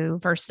Mr. Gu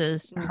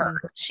versus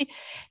her.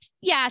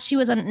 She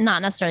was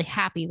not necessarily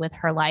happy with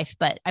her life,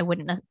 but I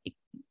wouldn't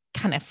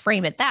kind of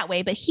frame it that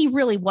way, but he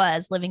really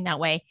was living that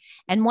way.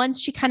 And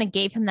once she kind of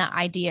gave him that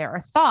idea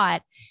or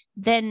thought,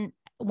 then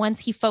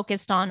once he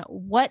focused on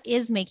what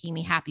is making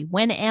me happy,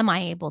 when am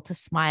I able to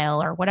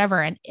smile or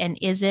whatever? And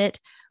is it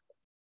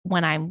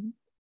when I'm,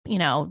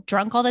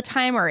 drunk all the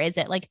time, or is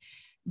it like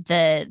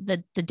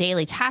the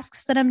daily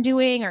tasks that I'm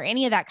doing or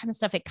any of that kind of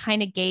stuff? It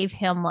kind of gave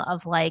him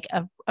of like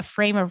a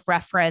frame of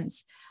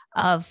reference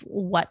of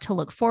what to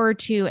look forward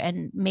to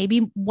and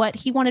maybe what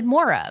he wanted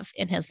more of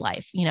in his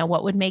life,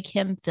 what would make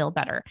him feel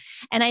better.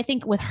 And I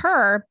think with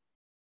her,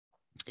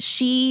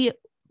 she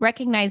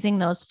recognizing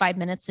those 5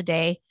 minutes a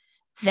day,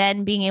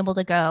 then being able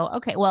to go,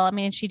 okay, well, I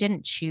mean, she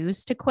didn't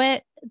choose to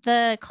quit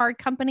the card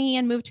company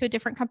and move to a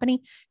different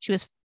company. She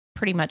was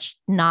pretty much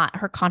not,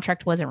 her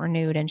contract wasn't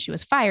renewed and she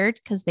was fired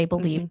because they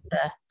believed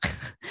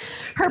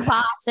her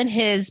boss and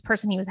his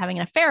person he was having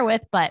an affair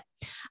with. But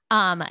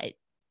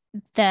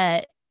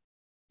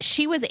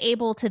she was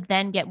able to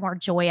then get more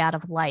joy out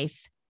of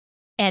life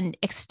and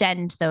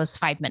extend those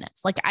 5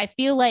 minutes. Like, I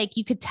feel like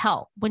you could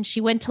tell when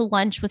she went to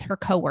lunch with her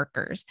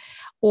coworkers,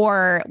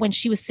 or when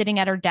she was sitting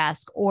at her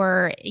desk,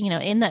 or,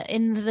 in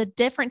the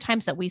different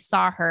times that we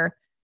saw her,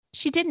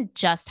 she didn't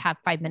just have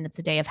 5 minutes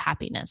a day of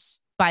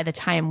happiness by the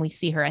time we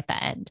see her at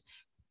the end.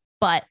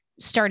 But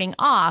starting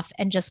off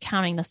and just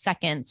counting the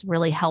seconds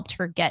really helped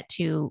her get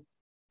to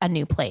a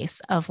new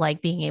place of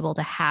like being able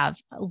to have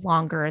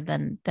longer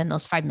than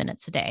those 5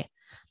 minutes a day.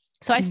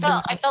 So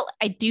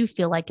I do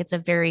feel like it's a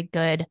very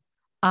good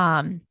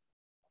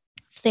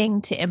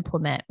thing to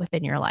implement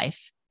within your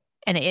life.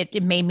 And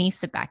it made me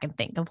sit back and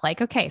think of like,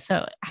 okay,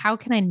 so how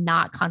can I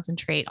not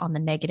concentrate on the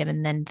negative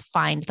and then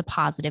find the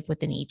positive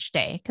within each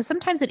day? Because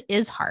sometimes it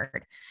is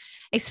hard,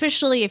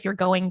 especially if you're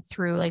going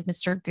through like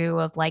Mr. Gu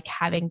of like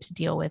having to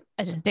deal with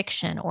an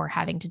addiction or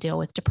having to deal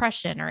with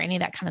depression or any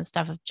of that kind of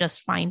stuff, of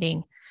just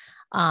finding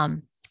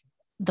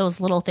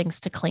those little things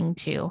to cling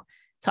to.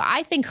 So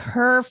I think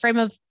her frame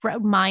of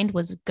mind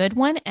was a good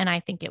one. And I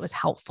think it was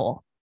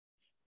helpful.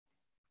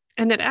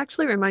 And it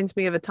actually reminds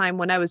me of a time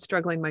when I was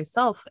struggling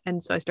myself.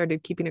 And so I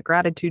started keeping a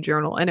gratitude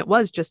journal, and it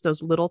was just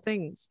those little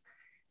things.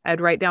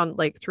 I'd write down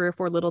like 3 or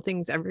 4 little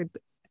things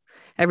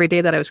every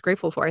day that I was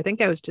grateful for. I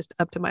think I was just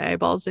up to my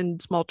eyeballs in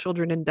small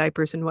children and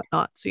diapers and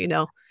whatnot.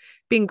 So,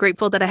 being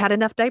grateful that I had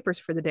enough diapers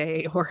for the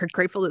day, or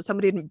grateful that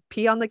somebody didn't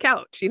pee on the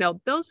couch,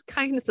 those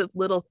kinds of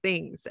little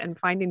things, and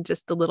finding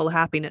just the little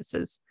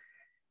happinesses.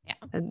 Yeah.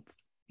 And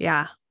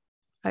yeah,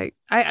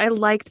 I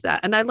liked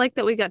that. And I liked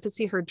that we got to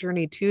see her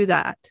journey to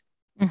that.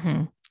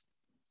 Mm-hmm.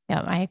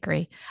 Yeah, I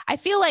agree. I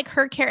feel like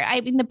her character, I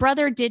mean, the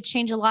brother did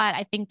change a lot.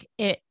 I think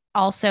it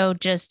also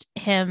just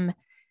him,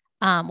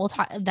 we'll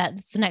talk,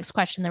 that's the next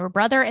question. The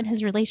brother and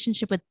his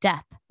relationship with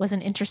death was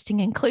an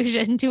interesting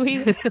inclusion. Do we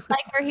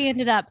like where he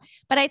ended up?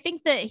 But I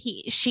think that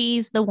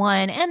she's the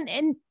one,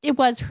 and it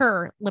was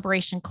her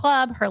liberation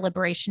club, her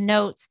liberation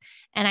notes.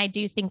 And I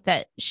do think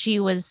that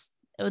she was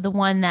the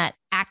one that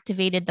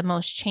activated the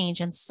most change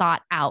and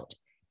sought out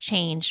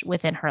change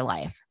within her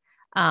life.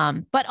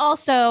 But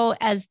also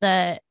as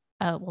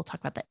we'll talk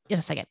about that in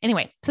a second.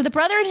 Anyway, so the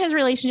brother and his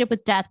relationship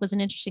with death was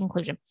an interesting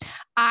inclusion.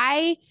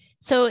 We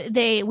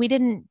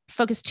didn't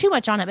focus too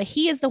much on it, but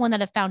he is the one that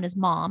had found his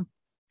mom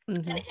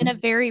in a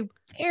very,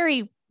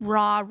 very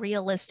raw,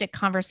 realistic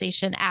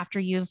conversation after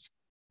you've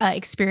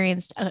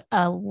experienced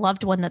a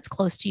loved one that's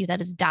close to you that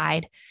has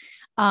died,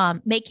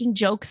 making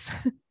jokes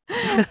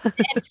and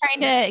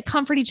trying to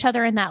comfort each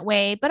other in that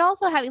way, but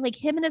also having like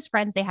him and his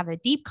friends, they have a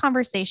deep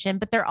conversation,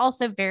 but they're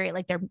also very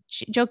like, they're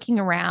joking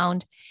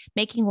around,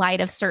 making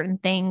light of certain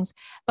things.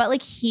 But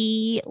like,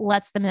 he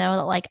lets them know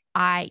that like,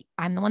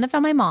 I'm the one that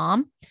found my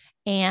mom,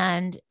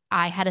 and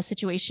I had a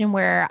situation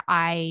where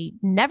I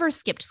never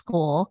skipped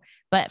school,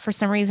 but for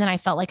some reason I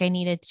felt like I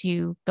needed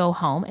to go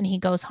home. And he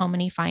goes home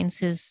and he finds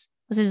his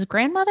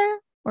grandmother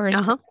or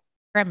his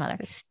grandmother.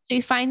 So he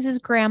finds his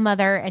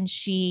grandmother, and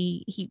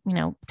he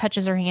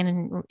touches her hand,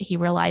 and he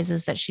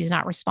realizes that she's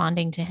not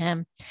responding to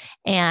him.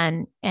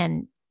 And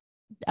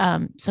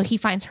so he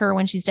finds her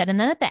when she's dead. And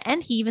then at the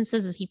end, he even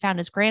says he found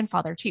his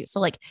grandfather too. So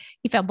like,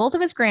 he found both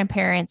of his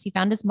grandparents, he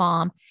found his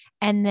mom.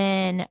 And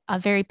then a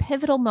very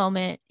pivotal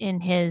moment in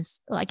his,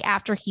 like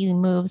after he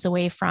moves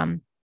away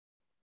from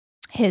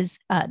his,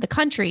 the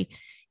country,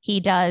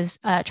 he tries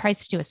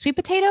to do a sweet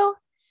potato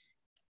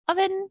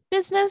oven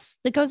business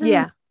that goes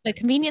in the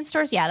convenience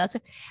stores. Yeah, that's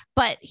it.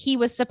 But he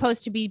was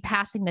supposed to be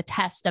passing the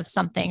test of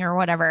something or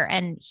whatever,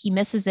 and he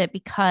misses it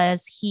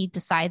because he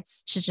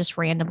decides to just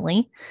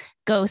randomly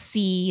go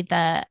see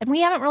and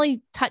we haven't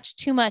really touched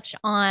too much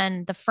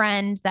on the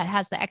friend that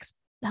has the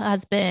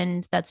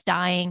ex-husband that's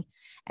dying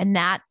and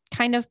that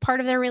kind of part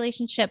of their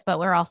relationship. But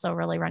we're also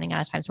really running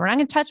out of time. So we're not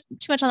going to touch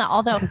too much on that.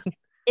 Although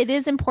it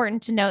is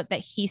important to note that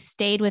he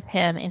stayed with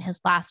him in his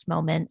last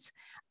moments.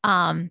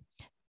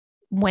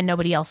 When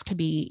nobody else could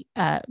be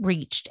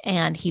reached,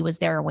 and he was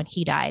there when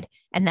he died,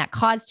 and that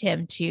caused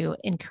him to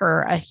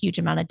incur a huge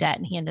amount of debt,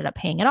 and he ended up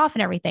paying it off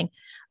and everything.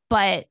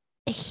 But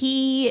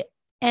he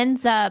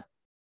ends up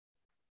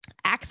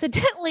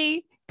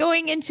accidentally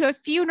going into a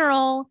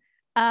funeral.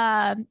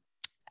 It's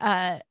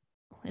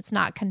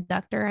not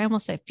conductor. I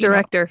almost said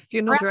funeral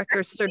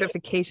director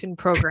certification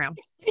program.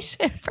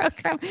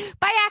 Program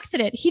by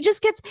accident. He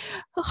just gets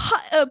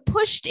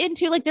pushed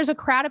into, like, there's a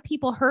crowd of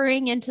people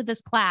hurrying into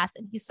this class,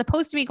 and he's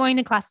supposed to be going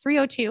to class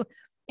 302,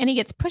 and he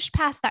gets pushed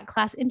past that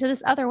class into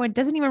this other one,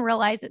 doesn't even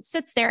realize it,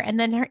 sits there, and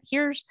then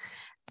here's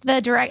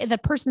the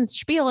person's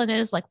spiel, and it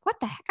is like, what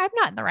the heck, I'm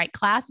not in the right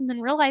class, and then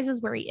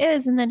realizes where he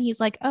is, and then he's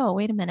like, oh,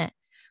 wait a minute,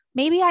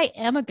 maybe I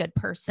am a good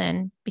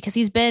person, because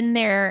he's been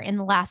there in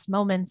the last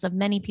moments of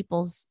many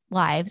people's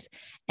lives,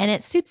 and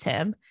it suits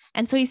him.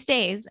 And so he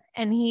stays,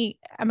 and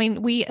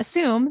we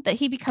assume that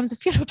he becomes a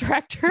funeral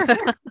director.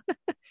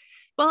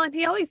 Well, and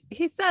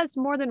he says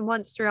more than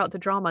once throughout the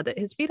drama that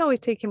his feet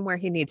always take him where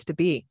he needs to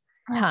be.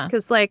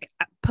 Because like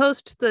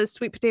post the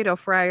sweet potato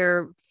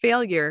fryer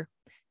failure,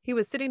 he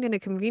was sitting in a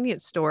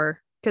convenience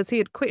store because he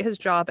had quit his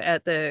job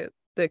at the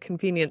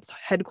convenience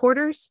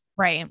headquarters.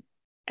 Right.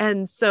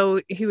 And so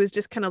he was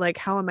just kind of like,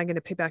 how am I going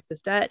to pay back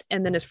this debt?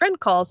 And then his friend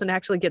calls and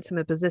actually gets him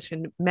a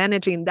position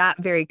managing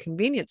that very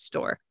convenience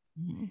store.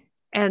 Mm-hmm.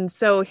 And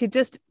so he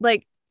just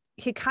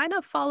he kind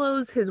of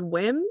follows his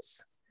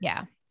whims.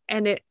 Yeah.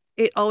 And it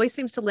always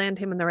seems to land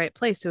him in the right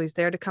place. So he's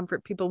there to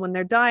comfort people when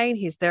they're dying.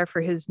 He's there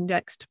for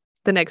the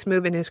next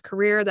move in his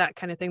career, that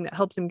kind of thing that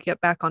helps him get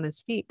back on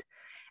his feet.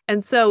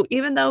 And so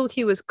even though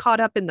he was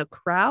caught up in the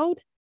crowd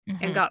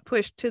mm-hmm. and got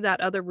pushed to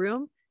that other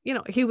room,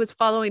 he was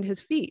following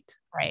his feet.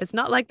 Right. It's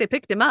not like they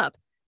picked him up.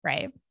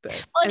 Right.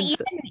 Well, and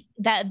even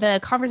that the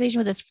conversation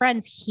with his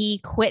friends, he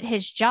quit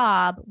his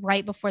job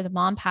right before the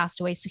mom passed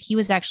away. So he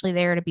was actually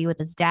there to be with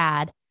his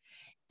dad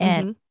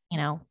and,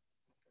 mm-hmm.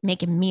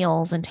 Make him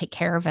meals and take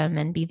care of him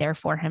and be there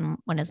for him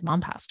when his mom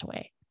passed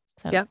away.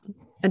 So yeah.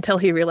 Until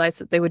he realized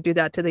that they would do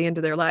that to the end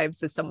of their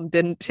lives if something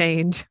didn't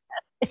change.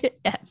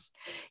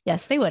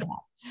 Yes, they would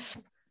have.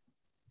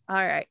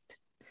 All right.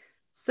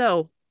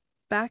 So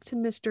back to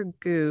Mr.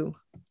 Gu.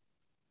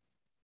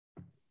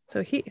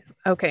 So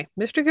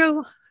Mr.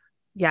 Gu,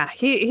 yeah,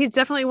 he's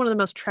definitely one of the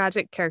most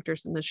tragic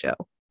characters in the show.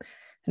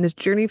 And his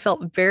journey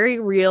felt very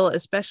real,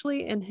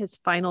 especially in his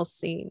final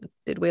scene.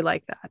 Did we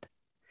like that?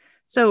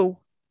 So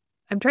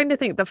I'm trying to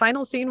think, the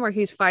final scene where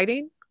he's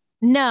fighting?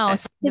 No,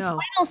 so his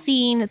final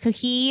scene, so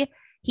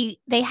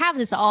they have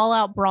this all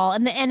out brawl.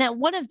 And at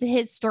one of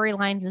his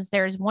storylines is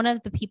there's one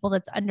of the people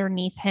that's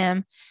underneath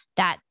him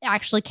that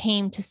actually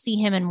came to see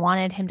him and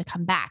wanted him to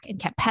come back and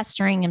kept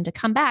pestering him to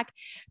come back.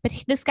 But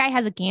this guy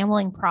has a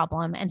gambling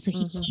problem. And so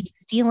he mm-hmm. keeps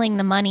stealing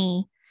the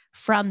money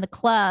from the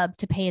club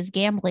to pay his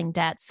gambling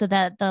debts. So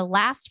that the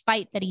last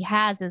fight that he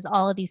has is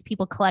all of these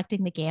people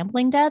collecting the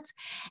gambling debts.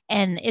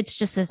 And it's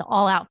just this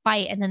all out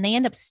fight. And then they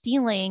end up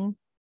stealing.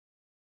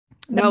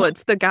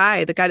 It's the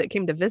guy that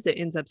came to visit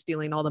ends up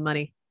stealing all the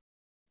money.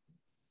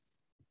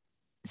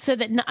 So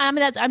that I'm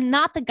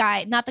not the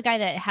guy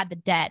that had the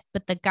debt,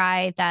 but the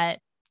guy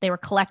that they were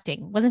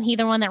collecting. Wasn't he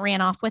the one that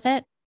ran off with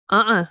it?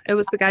 It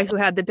was the guy who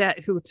had the debt,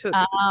 who took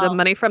the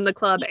money from the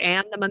club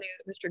and the money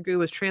that Mr. Gu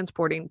was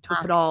transporting,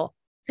 took it all.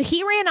 So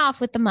he ran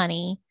off with the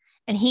money,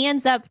 and he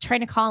ends up trying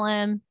to call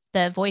him.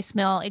 The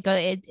voicemail,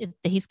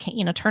 he's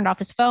turned off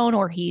his phone,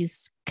 or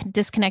he's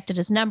disconnected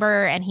his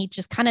number, and he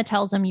just kind of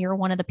tells him, "You're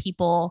one of the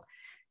people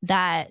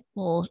that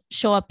will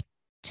show up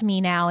to me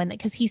now." And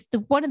because he's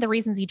one of the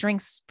reasons he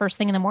drinks first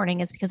thing in the morning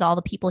is because all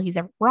the people he's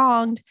ever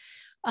wronged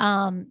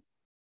kind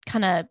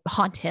of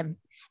haunt him,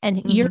 and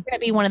mm-hmm. you're going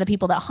to be one of the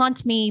people that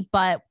haunt me,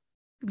 but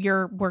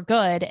we're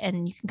good,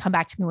 and you can come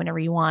back to me whenever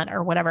you want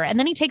or whatever. And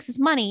then he takes his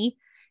money.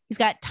 He's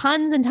got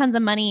tons and tons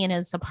of money in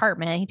his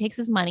apartment. He takes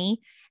his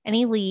money and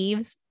he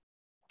leaves.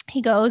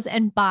 He goes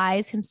and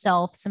buys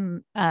himself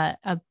some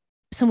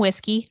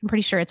whiskey. I'm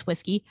pretty sure it's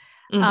whiskey,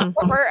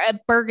 mm-hmm. Or a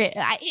Burgundy.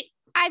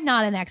 I'm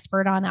not an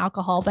expert on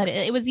alcohol, but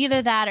it was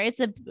either that or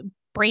it's a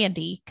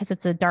brandy because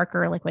it's a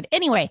darker liquid.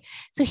 Anyway,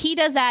 so he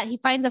does that. He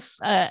finds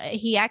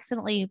he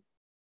accidentally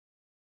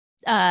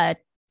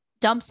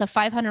dumps a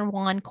 500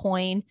 won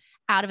coin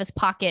out of his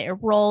pocket. It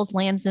rolls,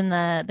 lands in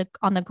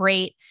on the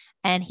grate,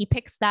 and he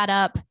picks that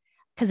up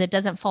because it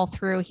doesn't fall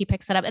through. He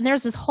picks it up, and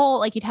there's this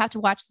whole you'd have to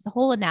watch this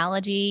whole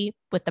analogy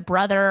with the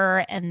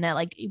brother, and that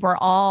we're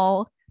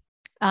all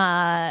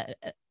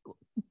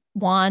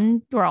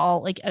one, we're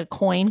all like a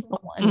coin,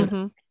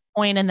 mm-hmm.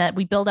 coin, and that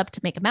we build up to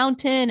make a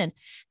mountain. And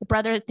the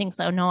brother thinks,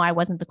 oh no, I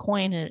wasn't the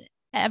coin, and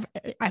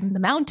I'm the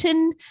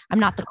mountain, I'm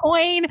not the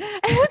coin.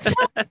 So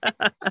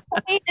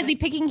is he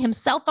picking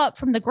himself up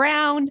from the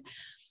ground?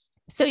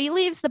 So he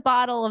leaves the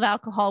bottle of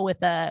alcohol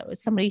with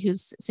somebody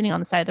who's sitting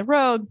on the side of the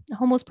road, a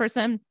homeless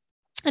person,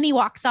 and he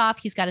walks off.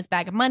 He's got his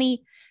bag of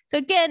money. So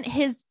again,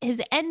 his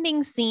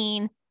ending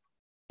scene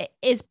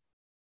is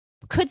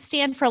could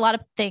stand for a lot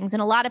of things.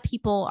 And a lot of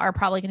people are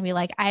probably going to be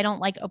like, I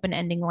don't like open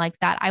ending like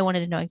that. I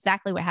wanted to know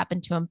exactly what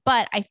happened to him.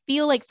 But I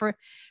feel like for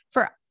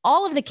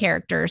all of the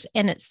characters,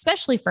 and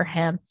especially for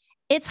him,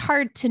 it's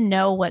hard to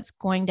know what's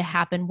going to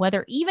happen,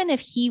 whether even if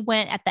he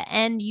went at the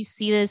end, you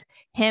see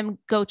him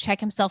go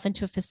check himself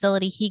into a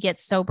facility, he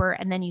gets sober,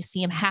 and then you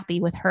see him happy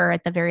with her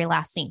at the very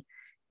last scene.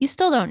 You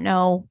still don't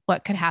know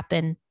what could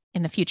happen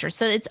in the future.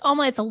 So it's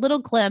a little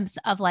glimpse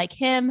of like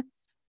him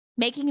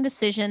making a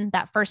decision,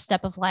 that first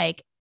step of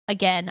like,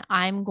 again,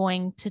 I'm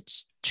going to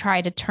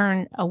try to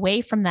turn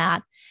away from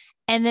that.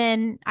 And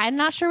then I'm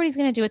not sure what he's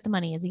going to do with the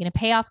money. Is he going to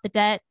pay off the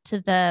debt to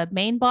the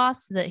main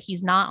boss so that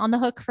he's not on the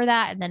hook for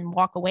that and then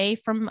walk away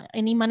from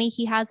any money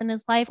he has in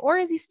his life? Or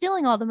is he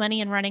stealing all the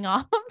money and running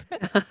off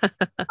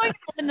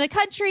in the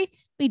country?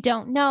 We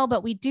don't know,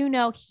 but we do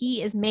know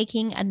he is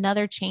making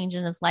another change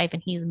in his life,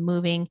 and he's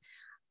moving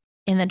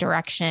in the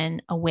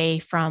direction away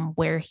from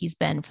where he's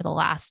been for the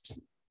last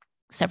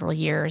several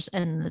years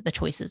and the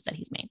choices that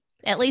he's made.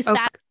 At least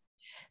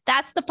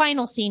that's the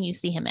final scene you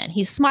see him in.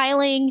 He's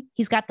smiling.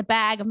 He's got the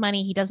bag of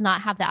money. He does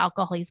not have the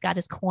alcohol. He's got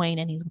his coin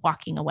and he's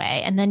walking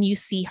away. And then you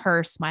see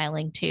her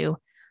smiling too,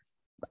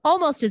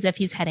 almost as if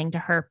he's heading to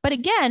her. But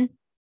again,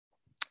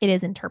 it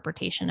is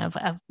interpretation of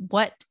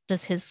what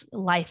does his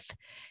life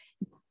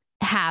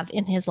have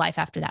in his life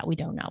after that. We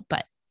don't know,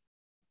 but.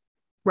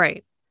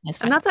 Right.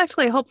 And that's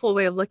actually a hopeful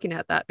way of looking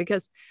at that,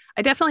 because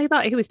I definitely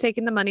thought he was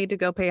taking the money to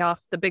go pay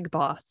off the big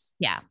boss.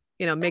 Yeah.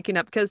 Making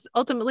up, because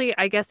ultimately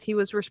I guess he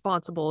was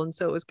responsible. And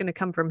so it was going to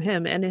come from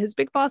him. And his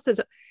big boss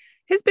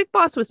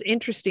was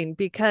interesting,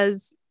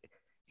 because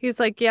he was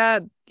like, yeah,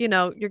 you're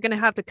going to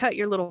have to cut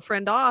your little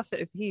friend off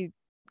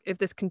if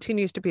this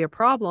continues to be a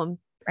problem.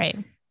 Right.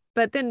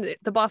 But then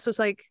the boss was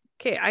like,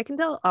 okay, I can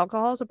tell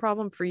alcohol is a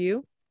problem for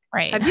you.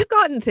 Right. Have you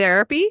gotten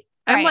therapy?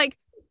 I'm right. like,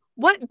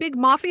 what big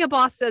mafia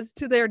boss says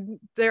to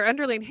their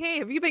underling, hey,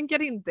 have you been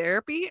getting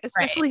therapy?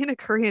 Especially in a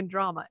Korean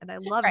drama. And I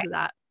loved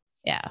that.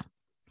 Yeah.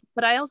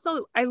 But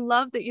I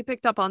love that you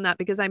picked up on that,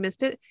 because I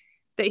missed it,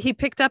 that he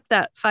picked up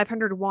that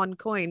 500 won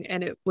coin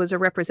and it was a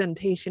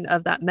representation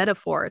of that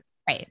metaphor.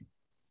 Right.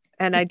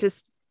 And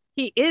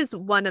he is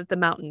one of the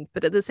mountain,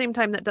 but at the same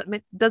time,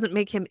 that doesn't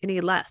make him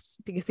any less,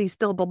 because he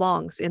still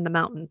belongs in the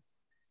mountain.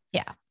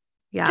 Yeah.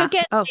 Yeah. So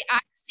again, I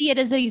see it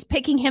as that he's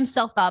picking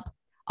himself up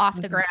off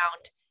the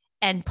ground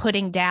and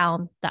putting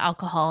down the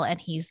alcohol,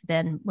 and he's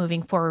then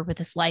moving forward with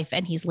his life,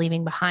 and he's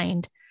leaving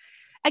behind.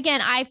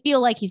 Again, I feel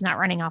like he's not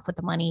running off with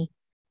the money.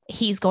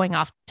 He's going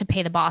off to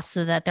pay the boss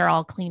so that they're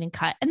all clean and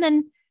cut, and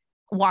then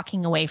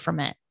walking away from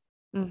it.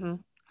 Mm-hmm.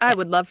 I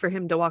would love for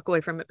him to walk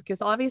away from it,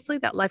 because obviously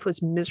that life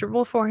was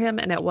miserable for him,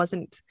 and it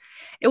wasn't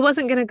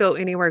going to go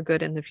anywhere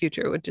good in the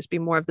future. It would just be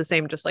more of the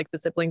same, just like the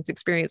siblings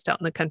experienced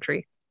out in the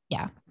country.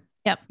 Yeah.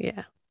 Yep.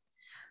 Yeah.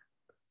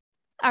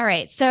 All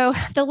right. So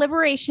the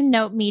liberation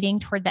note meeting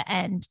toward the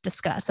end,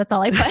 discuss. That's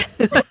all I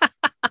put.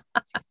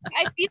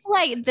 I feel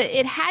like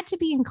it had to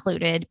be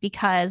included,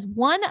 because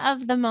one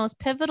of the most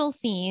pivotal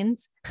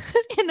scenes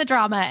in the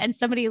drama, and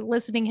somebody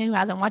listening who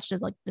hasn't watched it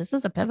is like, this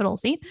is a pivotal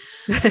scene.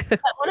 But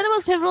one of the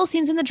most pivotal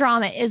scenes in the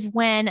drama is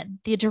when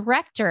the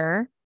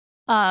director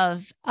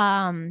of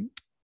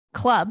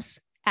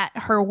clubs at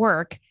her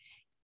work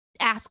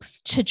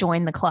asks to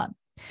join the club.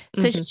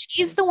 So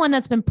she's the one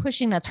that's been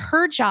pushing. That's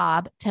her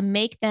job, to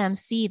make them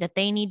see that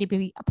they need to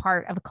be a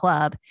part of a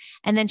club.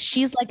 And then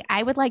she's like,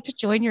 I would like to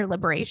join your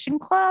liberation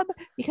club,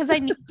 because I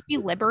need to be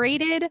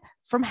liberated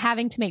from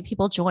having to make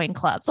people join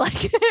clubs.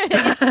 Like,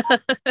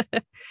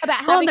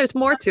 there's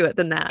more to it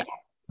than that.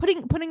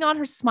 Putting on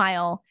her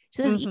smile.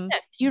 She says, even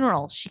at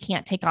funerals, she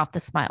can't take off the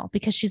smile,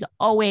 because she's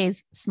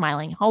always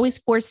smiling, always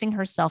forcing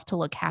herself to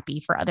look happy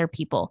for other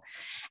people.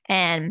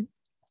 And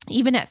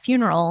even at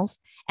funerals,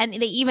 and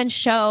they even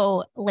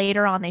show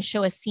later on, they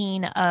show a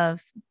scene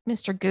of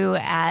Mr. Gu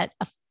at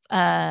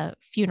a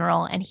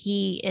funeral, and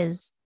he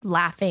is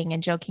laughing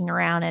and joking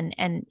around.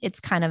 And it's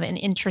kind of an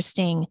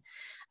interesting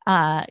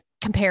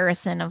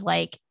comparison of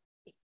like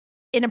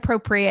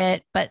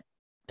inappropriate, but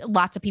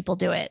lots of people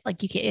do it. Like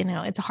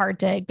it's hard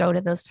to go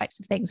to those types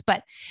of things.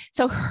 But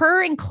so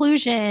her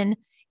inclusion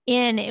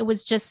it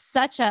was just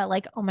such a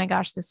like, oh my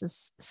gosh, this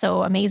is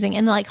so amazing.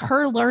 And like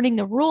her learning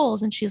the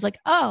rules, and she's like,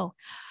 oh,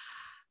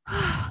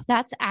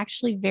 that's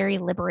actually very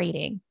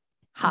liberating.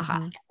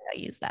 Haha. I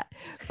use that.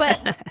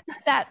 But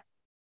that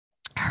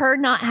her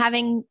not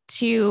having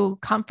to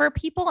comfort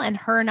people, and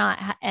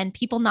and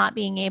people not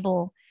being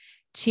able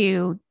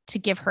to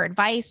give her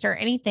advice or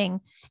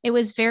anything. It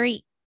was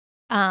very,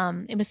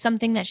 it was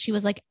something that she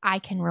was like, I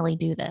can really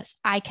do this.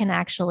 I can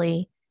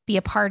actually be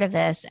a part of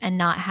this and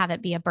not have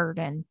it be a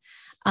burden,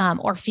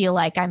 or feel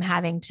like I'm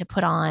having to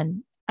put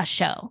on a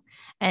show.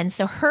 And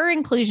so her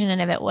inclusion in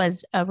it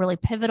was a really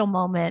pivotal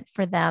moment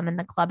for them and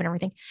the club and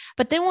everything.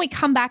 But then when we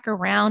come back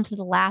around to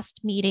the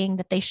last meeting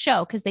that they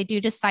show, because they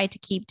do decide to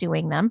keep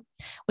doing them,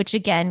 which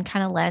again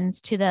kind of lends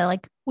to the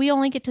like, we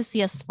only get to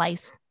see a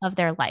slice of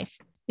their life.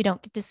 We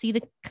don't get to see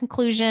the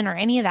conclusion or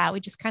any of that. We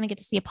just kind of get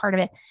to see a part of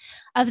it,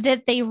 of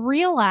that they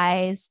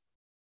realize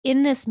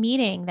in this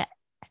meeting that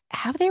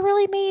have they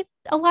really made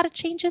a lot of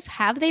changes?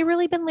 Have they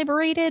really been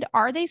liberated?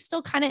 Are they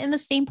still kind of in the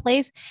same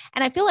place?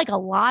 And I feel like a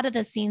lot of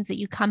the scenes that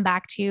you come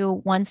back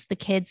to once the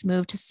kids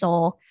move to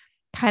Seoul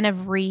kind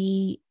of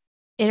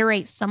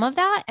reiterate some of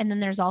that. And then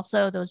there's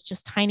also those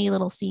just tiny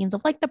little scenes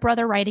of like the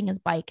brother riding his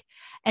bike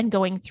and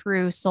going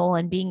through Seoul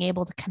and being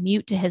able to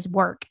commute to his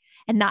work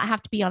and not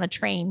have to be on a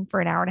train for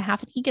an hour and a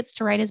half. And he gets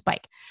to ride his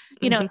bike,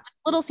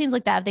 little scenes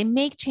like that. They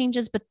make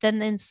changes, but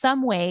then in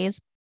some ways,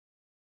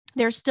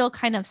 they're still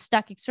kind of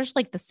stuck, especially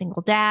like the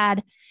single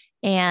dad.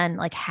 And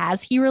like,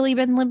 has he really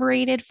been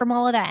liberated from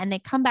all of that? And they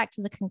come back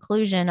to the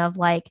conclusion of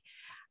like,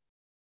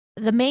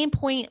 the main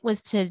point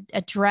was to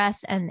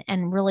address and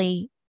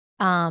really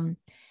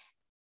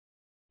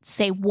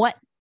say, what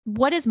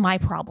is my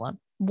problem?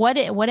 What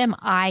am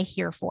I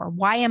here for?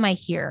 Why am I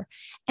here?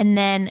 And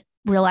then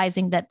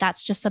realizing that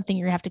that's just something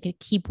you're gonna have to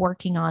keep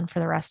working on for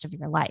the rest of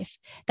your life.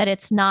 That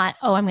it's not,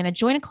 oh, I'm going to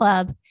join a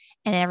club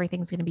and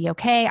everything's going to be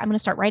okay. I'm going to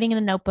start writing in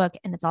a notebook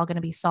and it's all going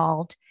to be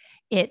solved.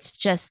 It's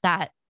just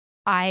that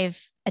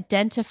I've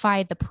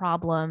identified the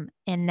problem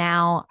and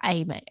now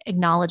I'm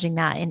acknowledging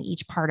that in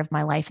each part of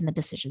my life and the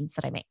decisions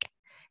that I make,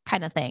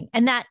 kind of thing.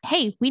 And that,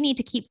 hey, we need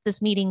to keep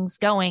this meetings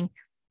going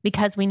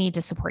because we need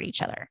to support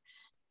each other.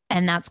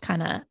 And that's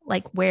kind of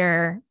like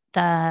where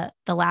the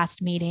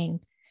last meeting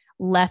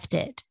left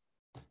it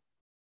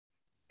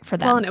for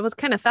them. Well, and it was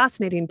kind of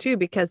fascinating too,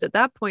 because at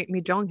that point,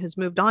 Mi Jong has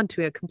moved on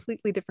to a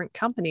completely different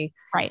company.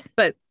 Right.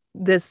 But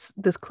this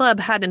club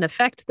had an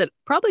effect that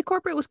probably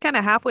corporate was kind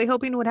of halfway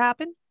hoping would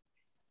happen,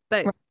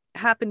 but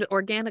happened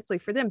organically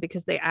for them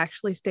because they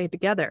actually stayed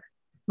together.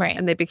 Right.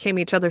 And they became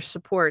each other's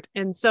support.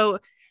 And so,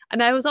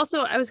 and I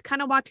was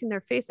kind of watching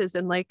their faces,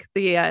 and like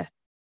the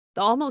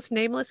almost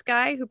nameless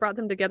guy who brought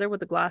them together with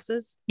the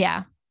glasses.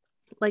 Yeah.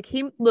 Like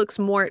he looks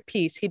more at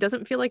peace. He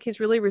doesn't feel like he's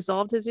really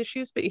resolved his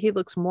issues, but he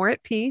looks more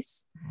at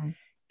peace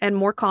and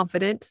more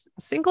confident.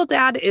 Single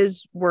dad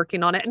is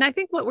working on it. And I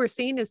think what we're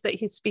seeing is that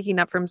he's speaking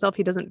up for himself.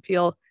 He doesn't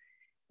feel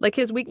like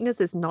his weakness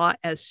is not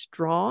as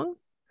strong.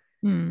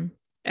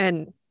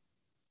 And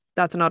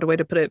that's an odd way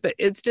to put it, but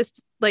it's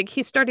just like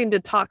he's starting to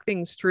talk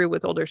things through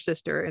with older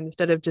sister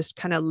instead of just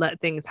kind of let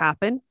things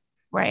happen.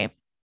 Right.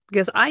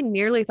 Because I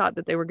nearly thought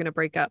that they were going to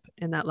break up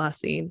in that last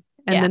scene.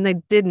 And then they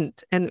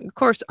didn't. And of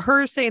course,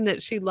 her saying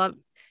that she loved,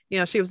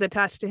 she was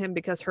attached to him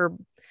because her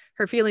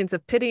feelings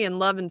of pity and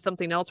love and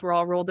something else were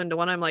all rolled into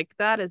one. I'm like,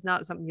 that is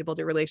not something you build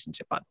a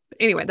relationship on. But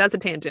anyway, that's a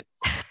tangent.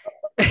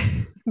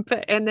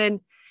 And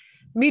then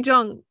Mi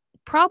Jong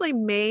probably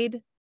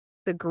made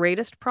the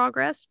greatest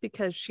progress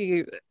because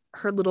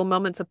her little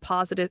moments of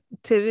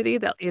positivity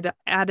that it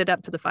added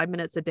up to the 5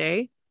 minutes a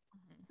day.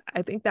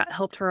 I think that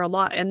helped her a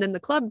lot. And then the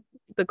club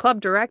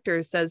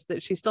director says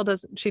that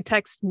she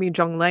texts Mi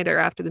Jong later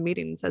after the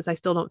meeting and says, I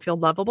still don't feel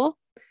lovable.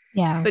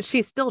 Yeah. But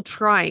she's still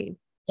trying.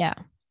 Yeah.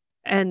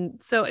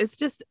 And so it's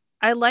just,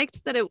 I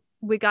liked that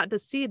we got to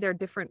see their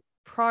different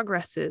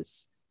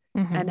progresses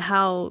and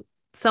how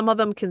some of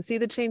them can see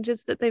the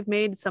changes that they've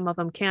made, some of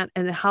them can't.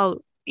 And how,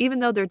 even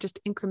though they're just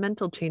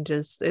incremental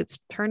changes, it's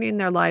turning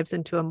their lives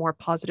into a more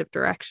positive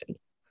direction.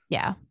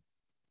 Yeah.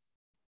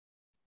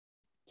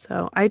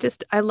 So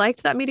I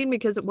liked that meeting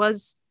because it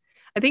was,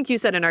 I think you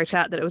said in our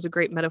chat that it was a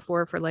great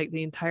metaphor for like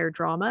the entire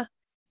drama.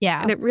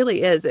 Yeah. And it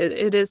really is.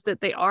 It is that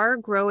they are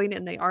growing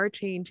and they are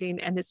changing.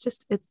 And it's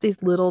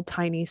these little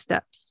tiny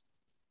steps.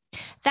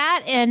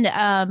 That and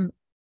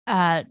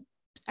I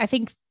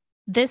think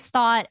this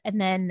thought, and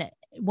then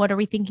what are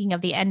we thinking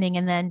of the ending,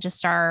 and then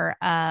just our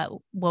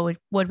what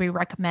would we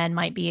recommend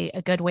might be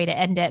a good way to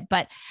end it.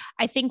 But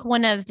I think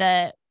one of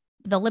the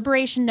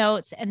liberation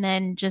notes, and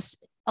then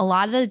just a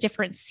lot of the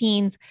different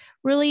scenes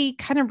really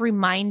kind of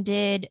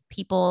reminded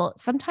people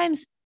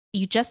sometimes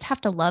you just have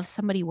to love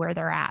somebody where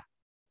they're at.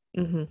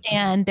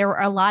 And there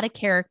were a lot of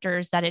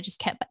characters that it just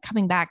kept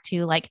coming back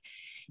to, like,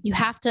 you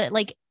have to,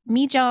 like,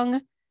 Mi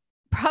Jong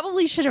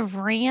probably should have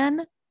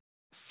ran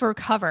for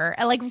cover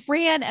and like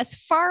ran as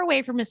far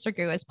away from Mr.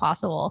 Gu as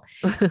possible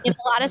in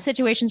a lot of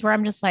situations where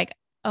I'm just like,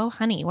 oh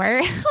honey,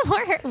 why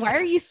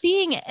are you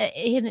seeing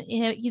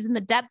he's in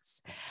the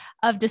depths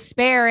of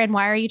despair, and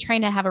why are you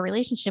trying to have a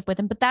relationship with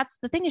him? But that's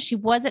the thing, is she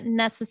wasn't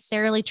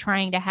necessarily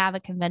trying to have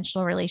a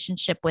conventional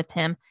relationship with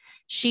him.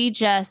 She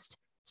just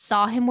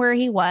saw him where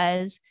he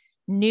was,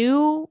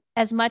 knew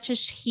as much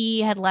as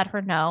he had let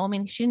her know. I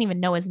mean, she didn't even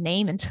know his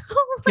name until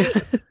like,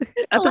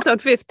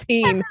 episode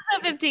 15.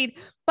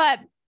 But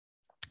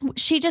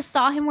she just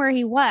saw him where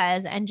he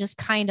was and just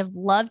kind of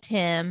loved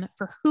him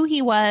for who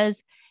he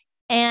was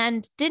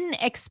and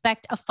didn't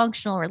expect a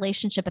functional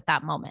relationship at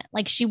that moment.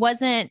 Like, she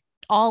wasn't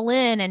all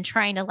in and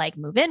trying to like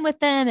move in with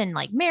them and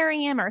like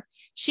marry him, or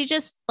she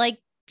just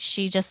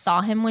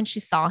saw him when she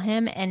saw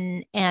him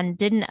and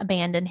didn't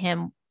abandon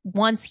him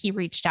once he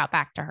reached out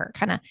back to her,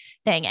 kind of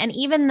thing. And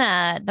even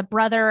the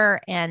brother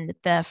and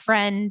the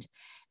friend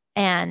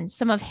and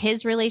some of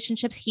his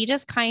relationships, he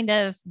just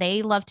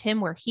they loved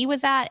him where he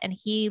was at, and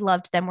he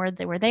loved them where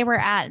they were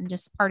at, and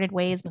just parted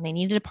ways when they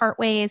needed to part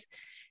ways,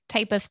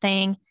 type of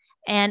thing.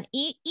 And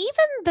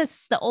even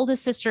the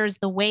oldest sisters,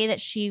 the way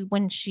that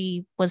when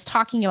she was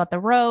talking about the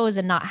rose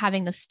and not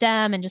having the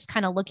stem and just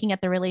kind of looking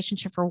at the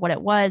relationship for what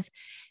it was,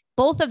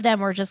 both of them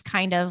were just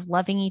kind of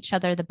loving each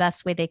other the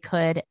best way they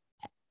could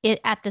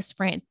at this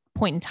point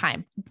in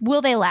time.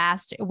 Will they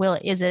last?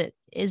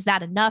 Is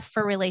that enough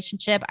for a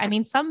relationship? I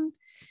mean, some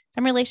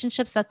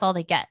relationships, that's all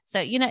they get. So,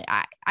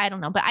 I don't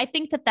know, but I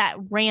think that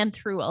ran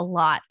through a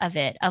lot of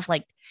it, of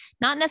like,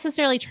 not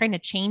necessarily trying to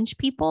change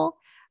people,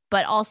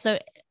 but also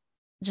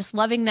just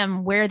loving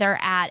them where they're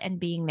at and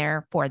being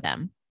there for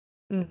them.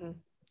 Mm-hmm.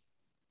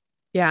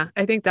 Yeah,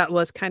 I think that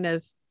was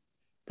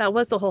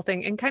the whole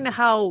thing, and kind of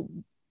how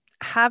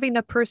having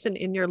a person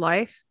in your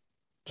life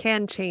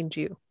can change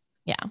you.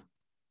 Yeah.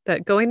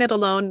 That going it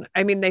alone,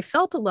 I mean, they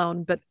felt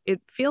alone, but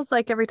it feels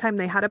like every time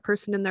they had a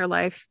person in their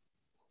life,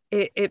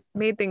 it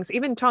made things,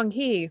 even Chong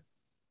Hee,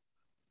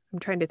 I'm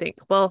trying to think,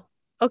 well,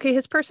 okay,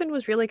 his person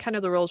was really kind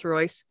of the Rolls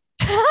Royce.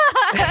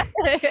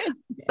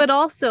 But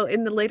also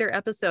in the later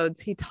episodes,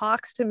 he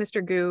talks to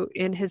Mr. Gu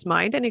in his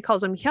mind and he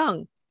calls him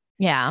Hyung.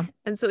 Yeah.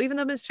 And so even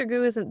though Mr.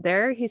 Gu isn't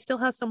there, he still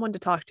has someone to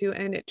talk to,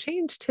 and it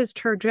changed his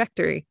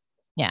trajectory.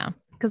 Yeah.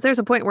 Because there's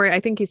a point where I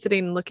think he's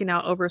sitting looking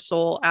out over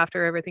Seoul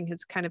after everything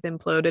has kind of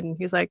imploded. And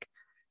he's like,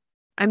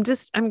 I'm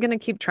going to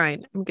keep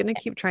trying. I'm going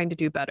to keep trying to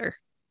do better.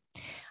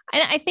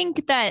 And I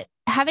think that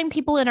having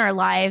people in our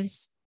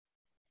lives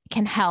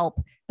can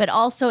help, but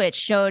also it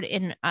showed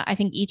in, I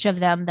think, each of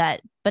them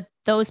but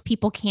those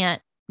people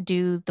can't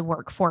do the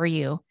work for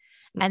you.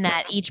 And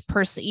that each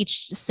person,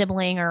 each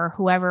sibling or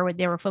whoever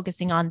they were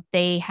focusing on,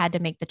 they had to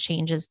make the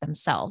changes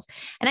themselves.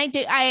 And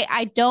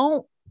I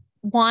don't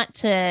want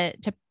to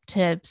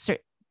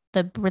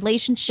the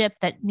relationship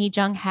that Mi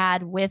Jung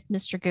had with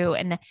Mr. Gu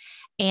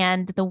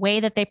and the way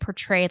that they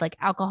portrayed like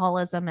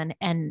alcoholism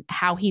and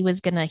how he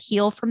was going to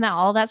heal from that,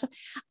 all that stuff.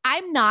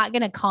 I'm not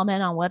going to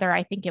comment on whether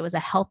I think it was a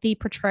healthy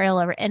portrayal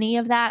or any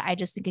of that. I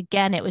just think,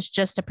 again, it was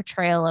just a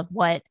portrayal of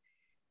what,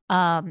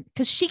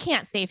 because she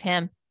can't save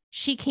him.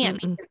 She can't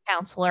be his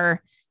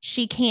counselor.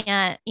 She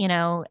can't,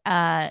 you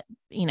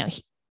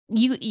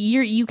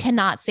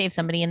cannot save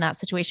somebody in that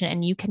situation,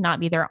 and you cannot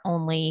be their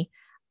only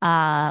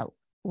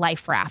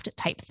life raft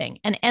type thing.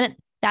 And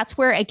that's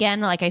where,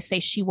 again, like I say,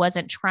 she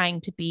wasn't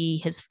trying to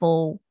be his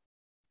full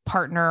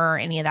partner or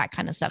any of that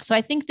kind of stuff. So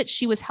I think that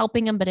she was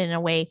helping him, but in a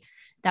way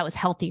that was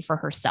healthy for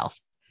herself.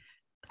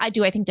 I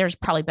think there's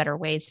probably better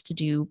ways to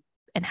do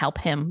and help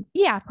him.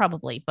 Yeah,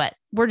 probably. But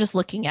we're just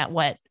looking at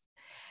what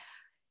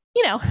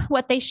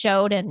they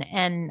showed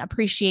and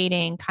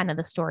appreciating kind of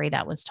the story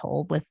that was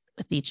told with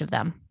each of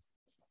them.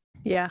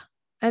 Yeah.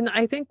 And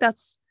I think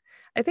that's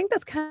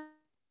kind of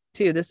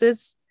too, this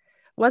is,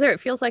 whether it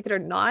feels like it or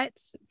not,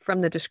 from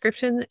the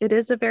description, it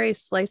is a very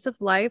slice of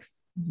life.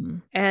 Mm-hmm.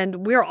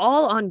 And we're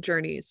all on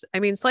journeys. I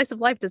mean, slice of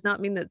life does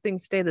not mean that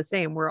things stay the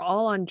same. We're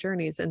all on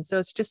journeys. And so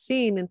it's just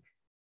seeing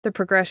the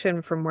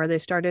progression from where they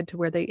started to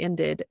where they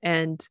ended.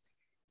 And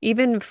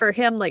even for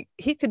him, like,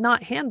 he could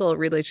not handle a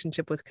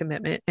relationship with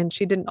commitment, and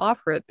she didn't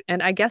offer it.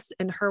 And I guess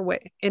in her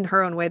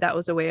own way, that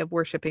was a way of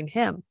worshiping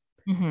him,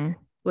 mm-hmm.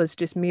 was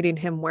just meeting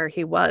him where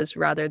he was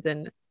rather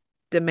than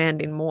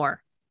demanding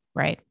more.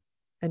 Right.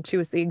 And she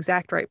was the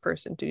exact right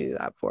person to do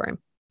that for him.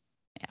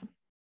 Yeah.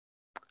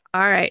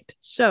 All right.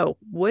 So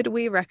would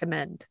we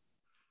recommend?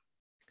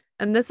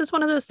 And this is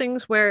one of those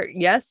things where,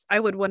 yes, I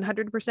would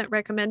 100%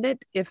 recommend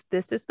it if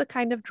this is the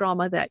kind of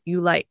drama that you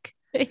like.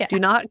 Yeah. Do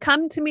not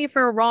come to me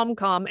for a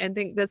rom-com and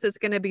think this is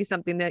going to be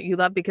something that you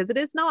love, because it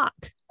is not.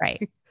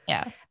 Right.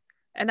 Yeah.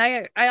 And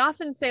I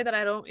often say that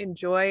I don't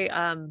enjoy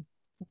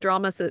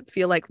dramas that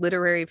feel like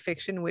literary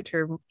fiction,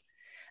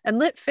 and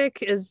lit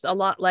fic is a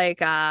lot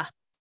like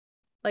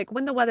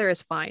When the Weather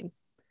is Fine.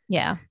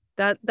 Yeah.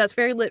 That's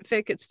very lit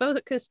fic. It's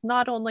focused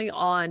not only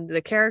on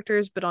the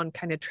characters, but on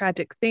kind of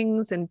tragic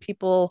things and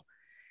people,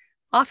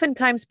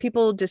 oftentimes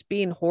people just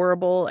being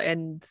horrible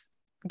and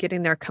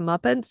getting their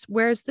comeuppance,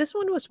 whereas this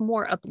one was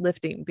more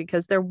uplifting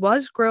because there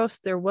was growth,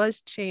 there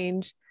was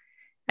change,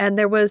 and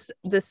there was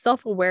this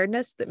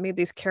self-awareness that made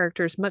these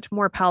characters much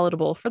more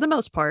palatable for the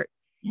most part,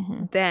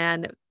 mm-hmm.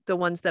 than the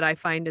ones that I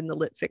find in the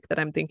lit fic that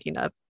I'm thinking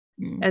of.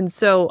 Mm-hmm. And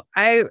so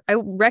I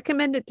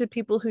recommend it to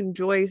people who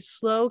enjoy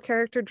slow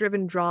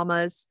character-driven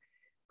dramas,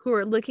 who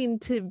are looking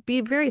to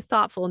be very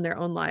thoughtful in their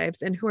own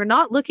lives, and who are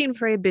not looking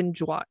for a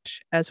binge watch,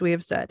 as we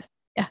have said.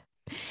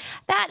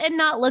 That, and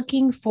not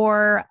looking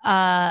for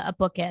a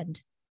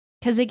bookend,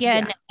 because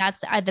again, that's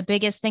the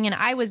biggest thing. And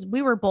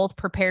we were both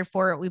prepared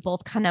for it. We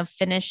both kind of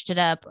finished it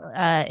up.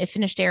 It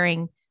finished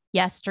airing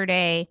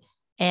yesterday,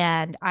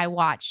 and I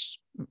watched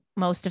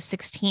most of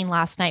 16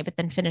 last night, but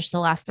then finished the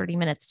last 30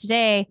 minutes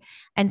today.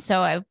 And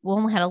so I've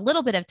only had a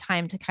little bit of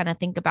time to kind of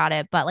think about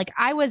it, but like,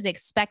 I was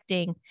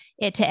expecting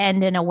it to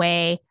end in a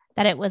way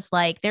that it was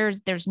like, there's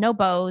no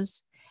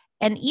bows,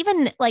 and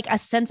even like a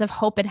sense of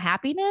hope and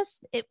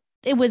happiness.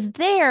 It was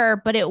there,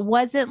 but it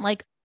wasn't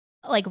like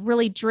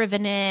really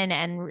driven in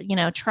and,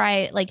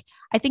 I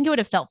think it would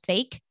have felt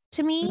fake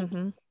to me,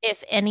 mm-hmm.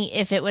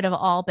 if it would have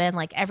all been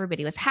like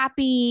everybody was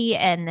happy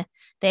and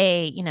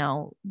they,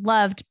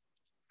 loved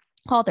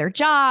all their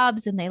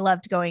jobs, and they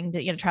loved going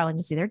to, traveling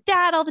to see their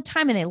dad all the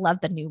time. And they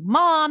loved the new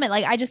mom. And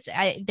like,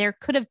 there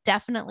could have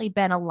definitely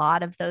been a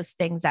lot of those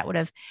things that would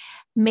have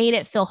made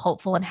it feel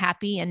hopeful and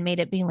happy and made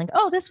it being like,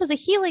 oh, this was a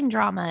healing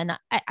drama. And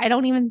I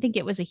don't even think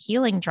it was a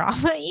healing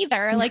drama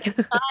either. Like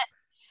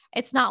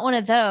it's not one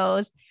of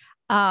those.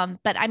 But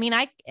I mean,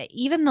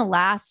 even the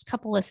last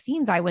couple of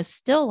scenes, I was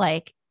still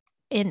like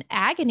in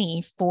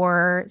agony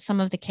for some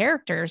of the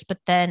characters, but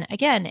then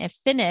again, it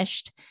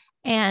finished.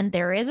 And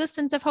there is a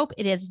sense of hope.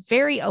 It is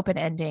very open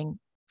ending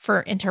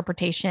for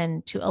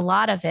interpretation to a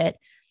lot of it.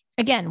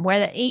 Again,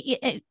 where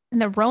in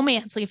the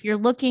romance, like if you're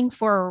looking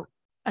for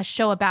a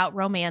show about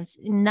romance,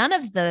 none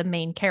of the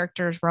main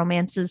characters'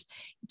 romances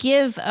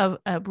give a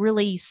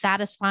really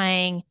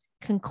satisfying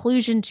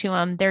conclusion to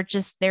them. They're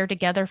just there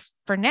together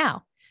for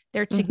now.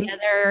 They're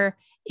together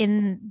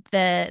in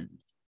that,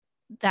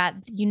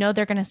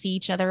 they're going to see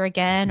each other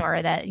again,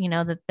 or that,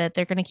 that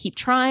they're going to keep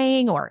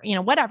trying, or,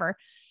 whatever.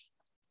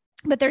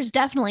 But there's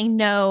definitely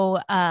no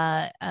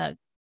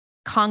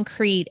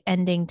concrete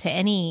ending to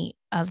any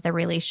of the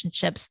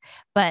relationships.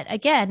 But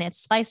again,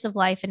 it's slice of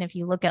life. And if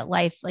you look at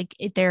life, like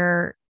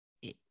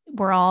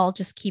we're all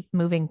just keep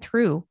moving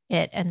through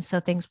it. And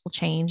so things will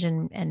change,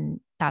 and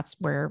that's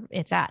where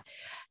it's at.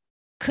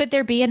 Could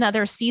there be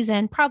another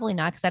season? Probably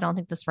not, because I don't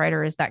think this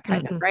writer is that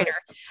kind of writer.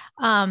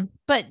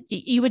 But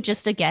you would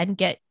just, again,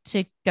 get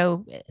to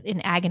go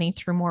in agony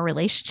through more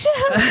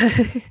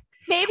relationships.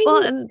 Maybe.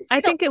 Well, and I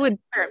think it would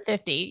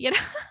 50,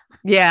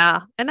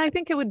 Yeah. And I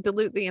think it would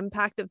dilute the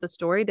impact of the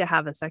story to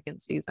have a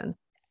second season.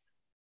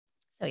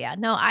 So yeah,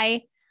 no,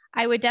 I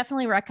would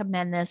definitely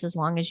recommend this, as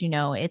long as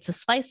it's a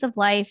slice of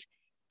life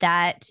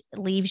that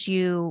leaves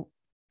you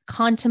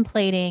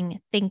contemplating,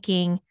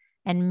 thinking,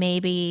 and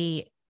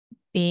maybe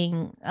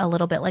being a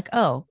little bit like,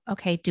 oh,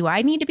 okay, do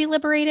I need to be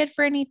liberated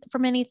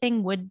from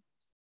anything? Would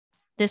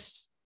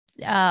this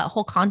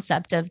whole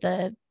concept of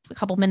a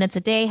couple minutes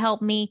a day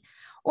help me?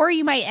 Or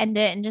you might end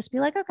it and just be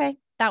like, okay,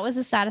 that was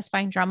a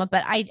satisfying drama.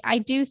 But I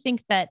do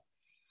think that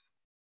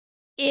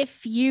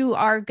if you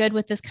are good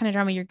with this kind of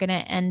drama, you're going to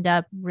end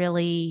up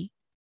really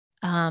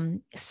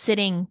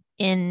sitting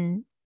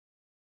in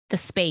the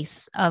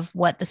space of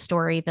what the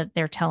story that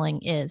they're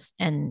telling is,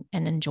 and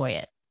enjoy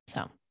it.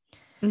 So.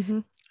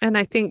 And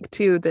I think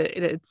too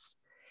that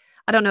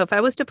I don't know, if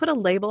I was to put a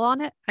label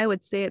on it, I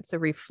would say it's a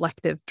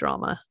reflective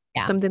drama,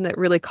 something that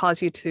really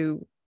caused you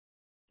to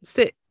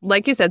sit,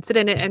 like you said, sit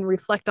in it and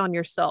reflect on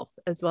yourself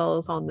as well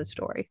as on the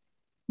story.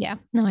 Yeah,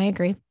 no, I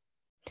agree.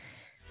 All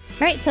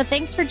right. So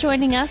thanks for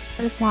joining us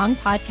for this long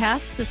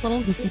podcast, this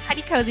little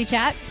tiny cozy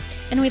chat.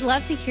 And we'd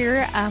love to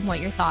hear what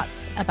your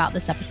thoughts about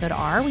this episode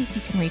are. You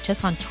can reach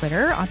us on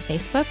Twitter, on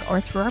Facebook,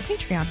 or through our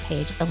Patreon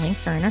page. The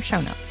links are in our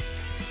show notes.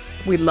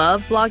 We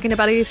love blogging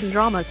about Asian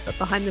dramas, but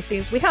behind the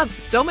scenes, we have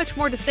so much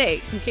more to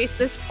say in case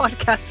this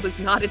podcast was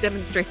not a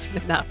demonstration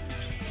enough.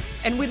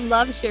 And we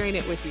love sharing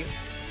it with you.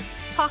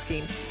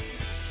 Talking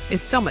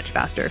is so much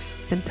faster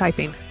than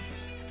typing.